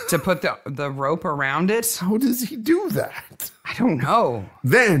to put the rope around it? How does he do that? I don't know.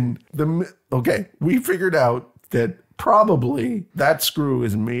 Then we figured out that probably that screw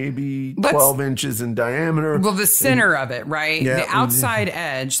is maybe 12 inches in diameter. Well, the center of it, right? Yeah, the outside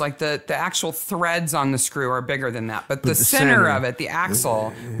edge, like the actual threads on the screw are bigger than that. But the center, center of it, the axle,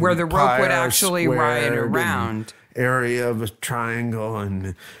 where the rope would Pyre actually ride squared and around. area of a triangle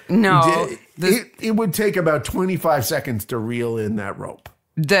and No, it would take about 25 seconds to reel in that rope.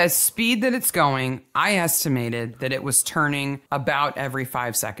 The speed that it's going, I estimated that it was turning about every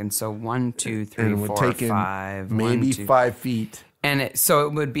 5 seconds. So 1, 2, 3, And it would 4, take in 5, maybe 1, 2. 5 feet. And so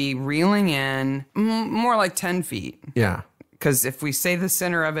it would be reeling in more like 10 feet. Yeah. Because if we say the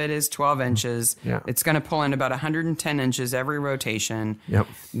center of it is 12 inches, Yeah. it's going to pull in about 110 inches every rotation. Yep.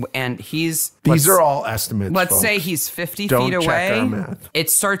 And These are all estimates. Let's folks. say he's 50 Don't feet check away. our math. It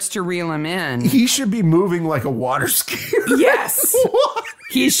starts to reel him in. He should be moving like a water skier. Yes. What?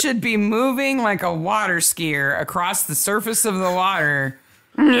 He should be moving like a water skier across the surface of the water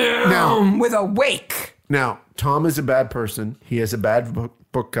with a wake. Now, Tom is a bad person. He has a bad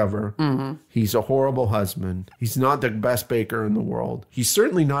book cover. Mm-hmm. He's a horrible husband. He's not the best baker in the world. He's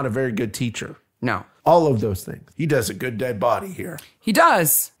certainly not a very good teacher. No. All of those things. He does a good dead body here. He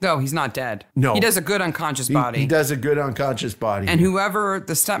does, though he's not dead. No. He does a good unconscious body. He does a good unconscious body. And whoever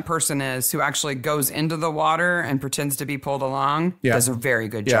the stunt person is who actually goes into the water and pretends to be pulled along does a very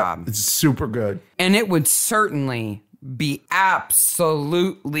good job. It's super good. And it would certainly be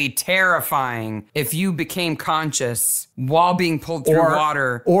absolutely terrifying if you became conscious while being pulled through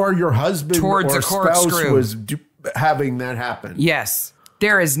water. Or your husband towards or a spouse corkscrew. was having that happen. Yes.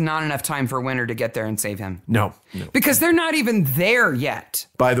 There is not enough time for Winter to get there and save him. No. Because they're not even there yet.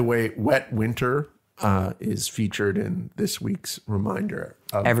 By the way, Wet Winter is featured in this week's reminder.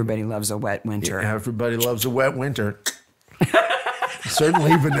 Everybody loves a wet winter. Everybody loves a wet winter.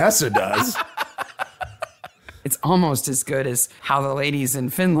 Certainly Vanessa does. It's almost as good as how the ladies in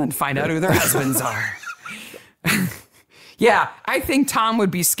Finland find out who their husbands are. Yeah, I think Tom would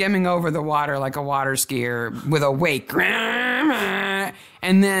be skimming over the water like a water skier with a wake.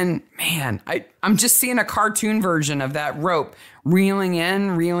 And then, man, I'm just seeing a cartoon version of that rope reeling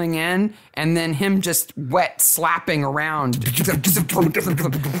in, and then him just wet slapping around.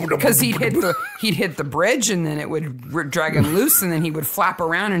 Because he'd hit the bridge, and then it would drag him loose, and then he would flap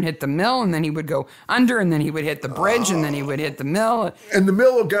around and hit the mill, and then he would go under, and then he would hit the bridge, and then he would hit the mill. And the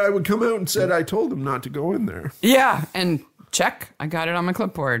mill guy would come out and said, I told him not to go in there. Yeah, and check, I got it on my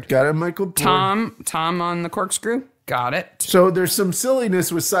clipboard. Got it on my clipboard. Tom on the corkscrew. Got it. So there's some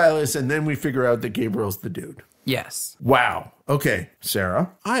silliness with Silas, and then we figure out that Gabriel's the dude. Yes. Wow. Okay,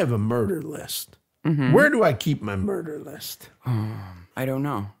 Sarah, I have a murder list. Mm-hmm. Where do I keep my murder list? I don't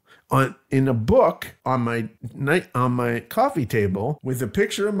know. In a book on my coffee table with a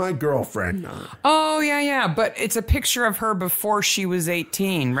picture of my girlfriend on it. Oh, yeah. But it's a picture of her before she was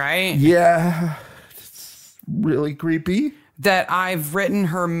 18, right? Yeah. It's really creepy. That I've written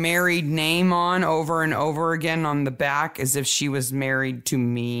her married name on over and over again on the back as if she was married to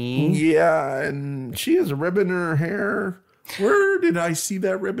me. Yeah, and she has a ribbon in her hair. Where did I see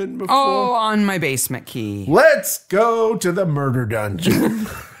that ribbon before? Oh, on my basement key. Let's go to the murder dungeon.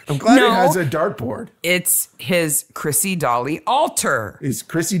 I'm glad it has a dartboard. It's his Chrissy Dolly altar. It's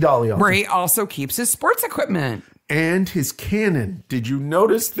Chrissy Dolly altar. Where he also keeps his sports equipment. And his cannon. Did you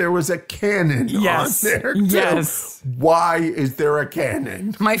notice there was a cannon on there? Too? Yes. Why is there a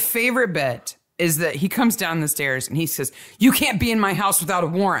cannon? My favorite bit is that he comes down the stairs and he says, "You can't be in my house without a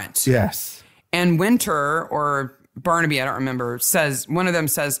warrant." Yes. And Winter or Barnaby, I don't remember, one of them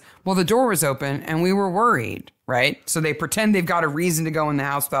says, "Well, the door was open and we were worried." Right? So they pretend they've got a reason to go in the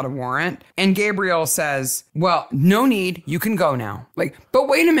house without a warrant. And Gabriel says, "Well, no need. You can go now." Like, but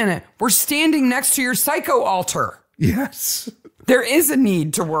wait a minute. We're standing next to your psycho altar. Yes. There is a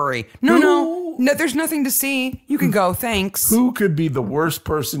need to worry. No, there's nothing to see. You can go, thanks. Who could be the worst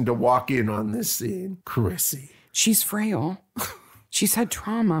person to walk in on this scene? Chrissy. She's frail. She's had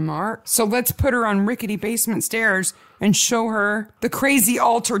trauma, Mark. So let's put her on rickety basement stairs and show her the crazy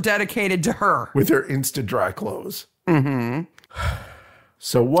altar dedicated to her. With her Insta-dry clothes. Mm-hmm.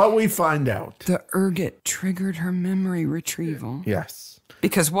 So what we find out. The ergot triggered her memory retrieval. Yes.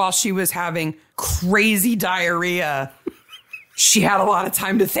 Because while she was having crazy diarrhea, she had a lot of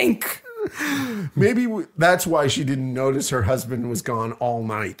time to think. Maybe that's why she didn't notice her husband was gone all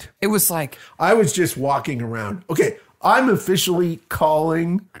night. It was like, I was just walking around. Okay, I'm officially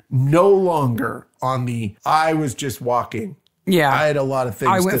calling no longer on the I was just walking. Yeah. I had a lot of things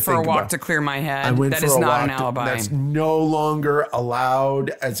to think about. I went for a walk to clear my head. I went that for is a not walk an alibi. That's no longer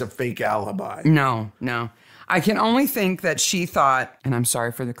allowed as a fake alibi. No. I can only think that she thought, and I'm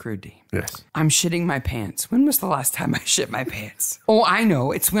sorry for the crudity. Yes. I'm shitting my pants. When was the last time I shit my pants? Oh, I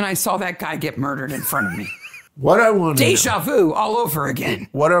know. It's when I saw that guy get murdered in front of me. What I want to Deja vu all over again.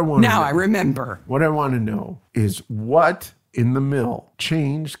 What I want now I remember. What I want to know is what in the mill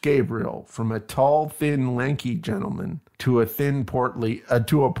changed Gabriel from a tall, thin, lanky gentleman to a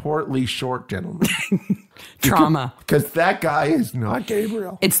portly, short gentleman. Trauma. Because that guy is not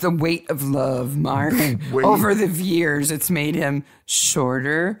Gabriel. It's the weight of love, Mark. Over the years, it's made him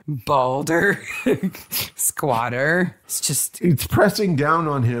shorter, balder, squatter. It's pressing down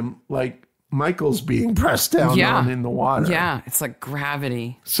on him like Michael's being pressed down on in the water. Yeah, it's like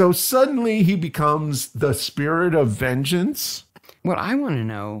gravity. So suddenly he becomes the spirit of vengeance. What I want to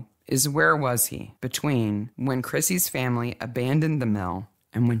know is where was he between when Chrissy's family abandoned the mill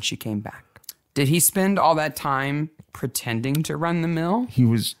and when she came back? Did he spend all that time pretending to run the mill? He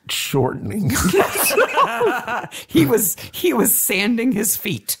was shortening. He was sanding his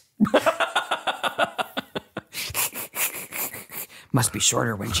feet. Must be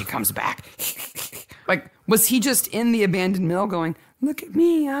shorter when she comes back. Like, was he just in the abandoned mill going, "Look at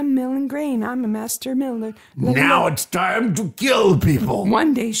me, I'm milling grain, I'm a master miller. Now it's time to kill people."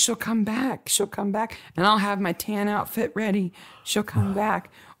 One day she'll come back, and I'll have my tan outfit ready. She'll come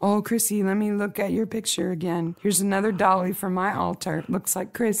back. "Oh, Chrissy, let me look at your picture again. Here's another dolly for my altar. Looks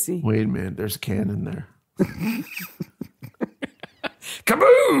like Chrissy." Wait a minute, there's a cannon there.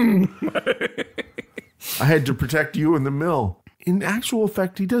 Kaboom! I had to protect you and the mill. In actual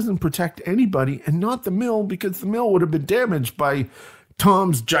fact, he doesn't protect anybody, and not the mill, because the mill would have been damaged by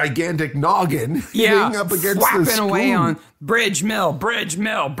Tom's gigantic noggin hitting up against the flapping screw. away on bridge mill.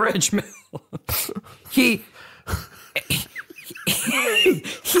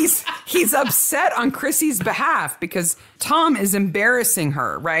 He's upset on Chrissy's behalf because Tom is embarrassing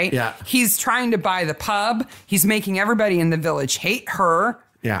her, right? Yeah. He's trying to buy the pub. He's making everybody in the village hate her.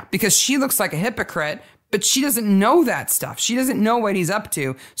 Yeah. Because she looks like a hypocrite, but she doesn't know that stuff. She doesn't know what he's up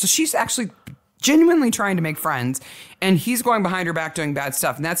to. So she's actually genuinely trying to make friends, and he's going behind her back doing bad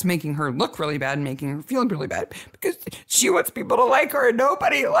stuff, and that's making her look really bad and making her feel really bad because she wants people to like her and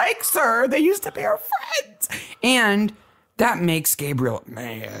nobody likes her. They used to be her friends. And that makes Gabriel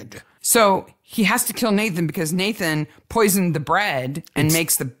mad. So he has to kill Nathan because Nathan poisoned the bread and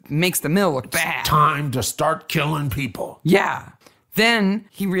makes the mill look bad. Time to start killing people. Yeah. Then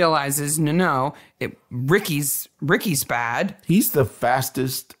he realizes, no, Ricky's bad. He's the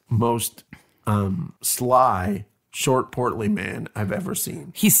fastest, most sly, short, portly man I've ever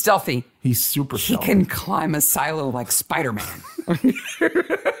seen. He's stealthy. He's super He stealthy. can climb a silo like Spider-Man.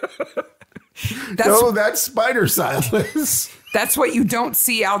 That's Spider Silas. That's what you don't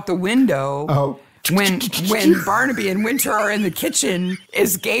see out the window. Oh. When Barnaby and Winter are in the kitchen,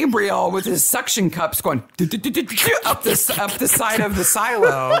 is Gabriel with his suction cups going up the side of the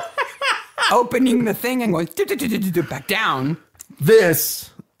silo, opening the thing and going back down.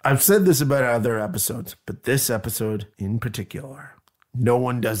 I've said this about other episodes, but this episode in particular, no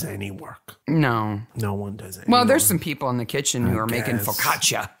one does any work. No one does any Well, there's work. some people in the kitchen who are making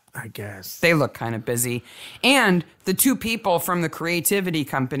focaccia. I guess. They look kind of busy. And the two people from the creativity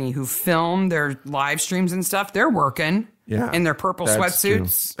company who film their live streams and stuff, they're working in their purple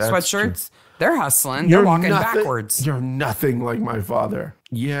sweatsuits, sweatshirts. True. They're hustling. They're walking backwards. You're nothing like my father.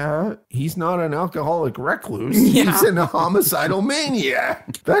 Yeah, he's not an alcoholic recluse. Yeah. He's a homicidal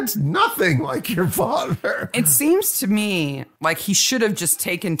maniac. That's nothing like your father. It seems to me like he should have just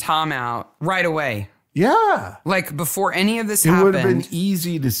taken Tom out right away. Yeah. Like before any of this happened. It would have been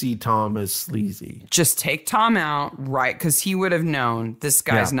easy to see Tom as sleazy. Just take Tom out, right? Because he would have known this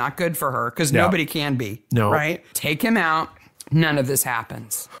guy's not good for her because nobody can be. No. Right? Take him out. None of this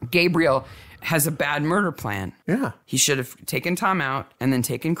happens. Gabriel has a bad murder plan. Yeah. He should have taken Tom out and then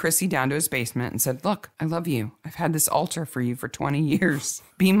taken Chrissy down to his basement and said, look, I love you. I've had this altar for you for 20 years.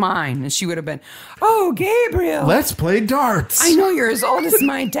 Be mine. And she would have been, oh, Gabriel. Let's play darts. I know you're as old as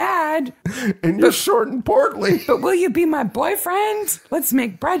my dad. And you're short and portly. But will you be my boyfriend? Let's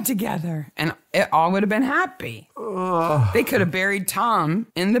make bread together. And it all would have been happy. They could have buried Tom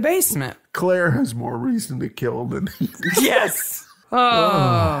in the basement. Claire has more reason to kill than he. Yes.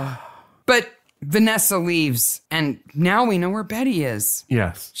 But Vanessa leaves, and now we know where Betty is.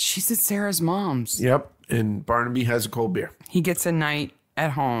 Yes. She's at Sarah's mom's. Yep. And Barnaby has a cold beer. He gets a night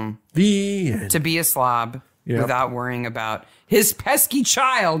at home The end. to be a slob Yep. without worrying about his pesky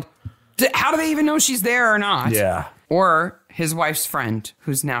child. How do they even know she's there or not? Yeah. Or his wife's friend,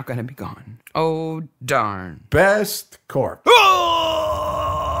 who's now going to be gone. Oh, darn. Best corpse.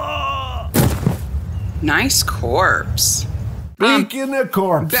 Nice corpse. Speaking of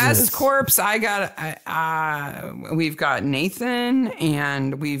corpses. Best corpse, we've got Nathan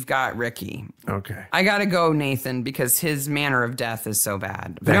and we've got Ricky. Okay. I got to go Nathan because his manner of death is so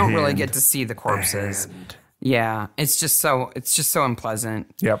bad. We don't really get to see the corpses. Yeah, it's just so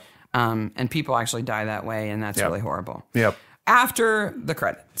unpleasant. Yep. And people actually die that way, and that's really horrible. Yep. After the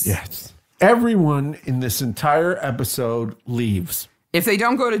credits. Yes. Everyone in this entire episode leaves. If they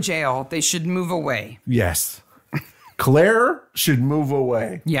don't go to jail, they should move away. Yes. Claire should move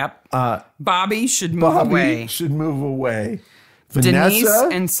away. Yep. Bobby should move away. Should move away. Denise Vanessa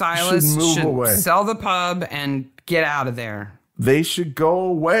and Silas should away. sell the pub and get out of there. They should go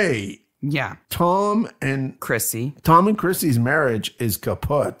away. Yeah. Tom and Chrissy. Chrissy's marriage is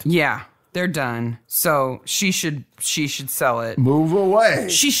kaput. Yeah. They're done. So she should sell it. Move away.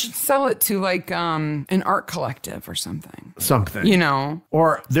 She should sell it to like an art collective or something. Something. You know.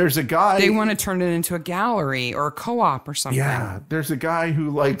 Or there's a guy. They want to turn it into a gallery or a co-op or something. Yeah. There's a guy who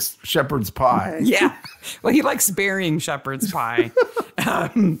likes shepherd's pie. Yeah. Well, he likes burying shepherd's pie.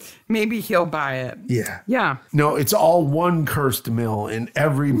 Maybe he'll buy it. Yeah. Yeah. No, it's all one cursed mill in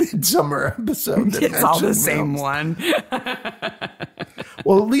every Midsomer episode. It's all the mentions same mills. one.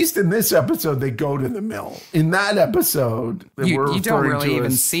 Well, at least in this episode, they go to the mill. In that episode, that You we're don't referring really to even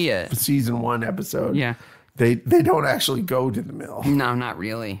as see it. Season 1 episode. Yeah. They don't actually go to the mill. No, not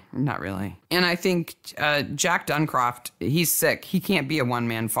really. Not really. And I think Jack Duncroft, he's sick. He can't be a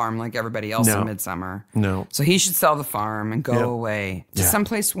one-man farm like everybody else in Midsomer. No. So he should sell the farm and go away to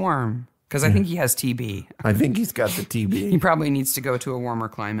someplace warm because I think he has TB. I think he's got the TB. He probably needs to go to a warmer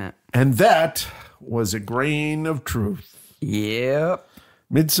climate. And that was a grain of truth. Yep.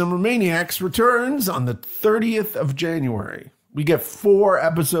 Midsomer Maniacs returns on the 30th of January. We get 4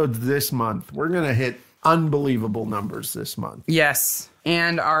 episodes this month. We're going to hit unbelievable numbers this month. Yes.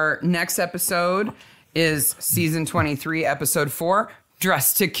 And our next episode is season 23, episode 4,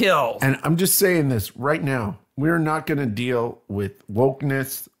 Dressed to Kill. And I'm just saying this right now. We're not going to deal with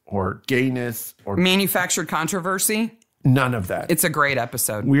wokeness or gayness or manufactured controversy. None of that. It's a great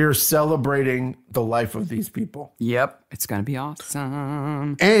episode. We're celebrating the life of these people. Yep. It's going to be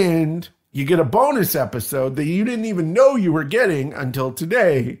awesome. And you get a bonus episode that you didn't even know you were getting until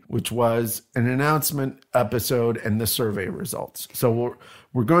today, which was an announcement episode and the survey results. So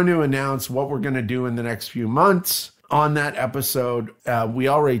we're going to announce what we're going to do in the next few months on that episode. We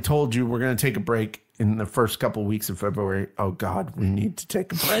already told you we're going to take a break in the first couple weeks of February. Oh, God, we need to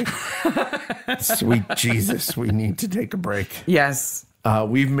take a break. Sweet Jesus, we need to take a break. Yes.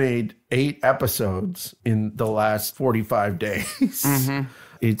 We've made 8 episodes in the last 45 days. Mm-hmm.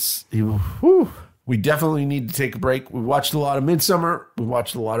 We definitely need to take a break. We watched a lot of Midsomer. We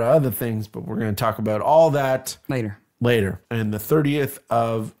watched a lot of other things, but we're going to talk about all that later. And the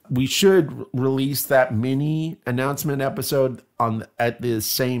 30th we should release that mini announcement episode at the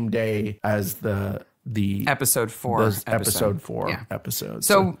same day as the episode 4 episode 4 episode.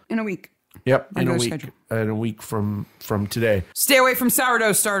 So in a week. Yep, in a week from today. Stay away from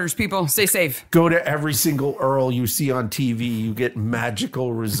sourdough starters, people. Stay safe. Go to every single Earl you see on TV. You get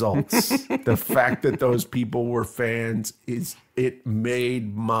magical results. The fact that those people were fans it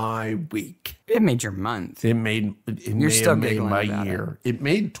made my week. It made your month. It made my year. It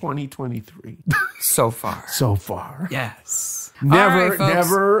made 2023. So far. So far. Yes.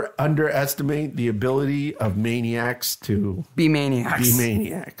 Never underestimate the ability of maniacs to be maniacs. Be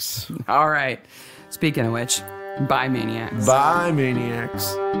maniacs. All right. Speaking of which, bye, maniacs. Bye,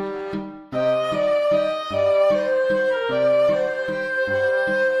 maniacs.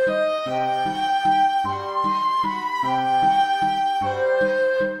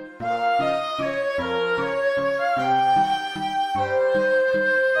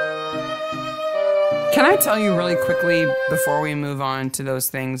 Can I tell you really quickly before we move on to those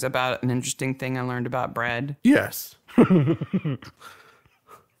things about an interesting thing I learned about bread? Yes.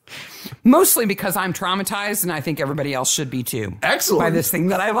 Mostly because I'm traumatized and I think everybody else should be too. Excellent. By this thing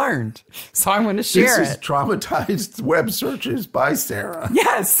that I learned. So I want to share This is Traumatized Web Searches by Sarah.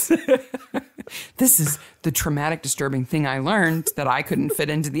 Yes. This is the traumatic, disturbing thing I learned that I couldn't fit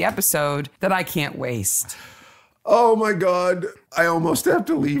into the episode that I can't waste. Oh my God. I almost have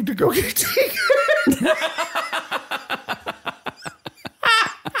to leave to go get taken.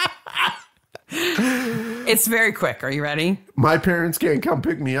 It's very quick. Are you ready? My parents can't come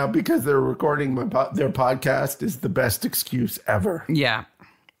pick me up because they're recording their podcast is the best excuse ever. Yeah.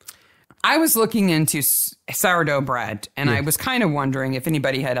 I was looking into sourdough bread, and I was kind of wondering if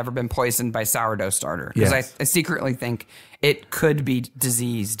anybody had ever been poisoned by sourdough starter. Because I secretly think it could be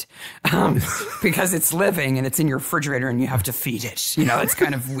diseased because it's living and it's in your refrigerator and you have to feed it. You know, it's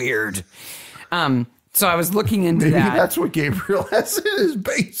kind of weird. So I was looking into Maybe that. That's what Gabriel has in his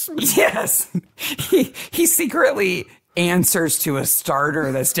basement. Yes. He secretly answers to a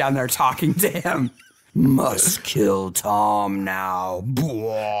starter that's down there talking to him. Must kill Tom now.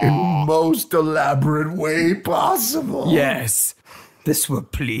 In most elaborate way possible. Yes. This will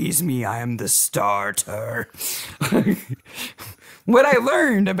please me. I am the starter. What I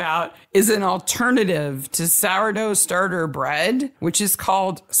learned about is an alternative to sourdough starter bread, which is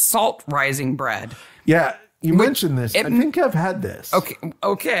called salt rising bread. Yeah, you mentioned this. I think I've had this.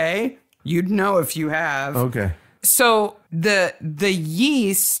 Okay. You'd know if you have. Okay. So the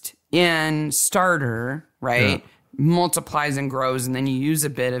yeast in starter, right, multiplies and grows, and then you use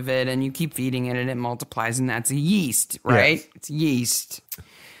a bit of it, and you keep feeding it, and it multiplies, and that's a yeast, right? Yes. It's yeast.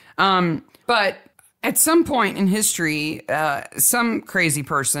 But at some point in history, some crazy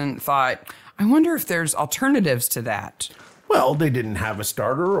person thought, I wonder if there's alternatives to that. Well, they didn't have a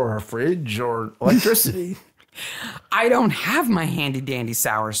starter or a fridge or electricity. I don't have my handy-dandy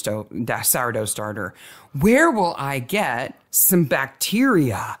sourdough starter. Where will I get some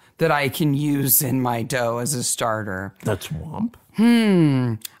bacteria that I can use in my dough as a starter? That's swamp.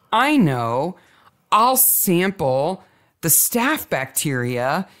 I know. I'll sample the staph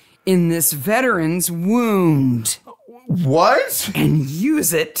bacteria in this veteran's wound. What? And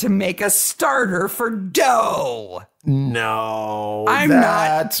use it to make a starter for dough. No, I'm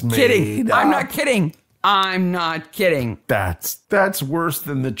not kidding. I'm not kidding. I'm not kidding. That's worse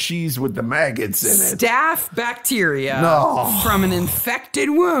than the cheese with the maggots in it. Staph bacteria No. from an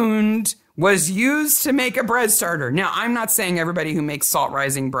infected wound was used to make a bread starter. Now, I'm not saying everybody who makes salt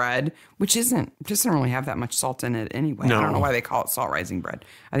rising bread, which doesn't really have that much salt in it anyway. No. I don't know why they call it salt rising bread.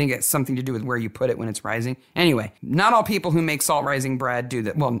 I think it's something to do with where you put it when it's rising. Anyway, not all people who make salt rising bread do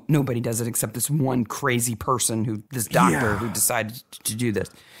that. Well, nobody does it except this one crazy person this doctor who decided to do this.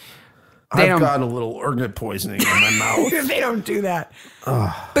 I've got a little organ poisoning in my mouth. They don't do that.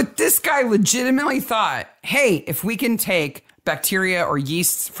 But this guy legitimately thought, hey, if we can take bacteria or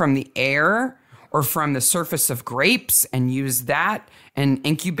yeast from the air or from the surface of grapes and use that and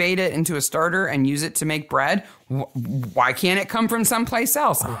incubate it into a starter and use it to make bread, why can't it come from someplace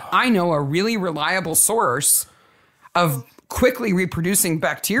else? I know a really reliable source of quickly reproducing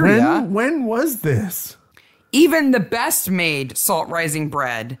bacteria. When was this? Even the best made salt rising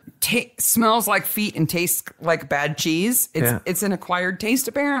bread smells like feet and tastes like bad cheese. It's an acquired taste,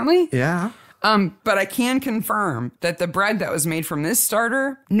 apparently. Yeah. But I can confirm that the bread that was made from this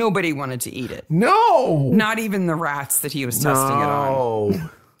starter, nobody wanted to eat it. No. Not even the rats that he was testing it on.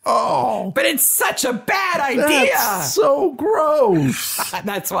 Oh. But it's such a bad idea. That's so gross.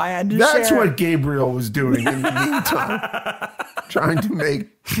 That's why I had to That's share. what Gabriel was doing in the meantime. Trying to make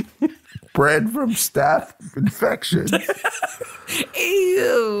bread from staph infection.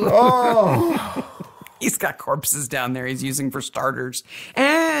 Ew. Oh. He's got corpses down there he's using for starters.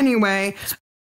 Anyway,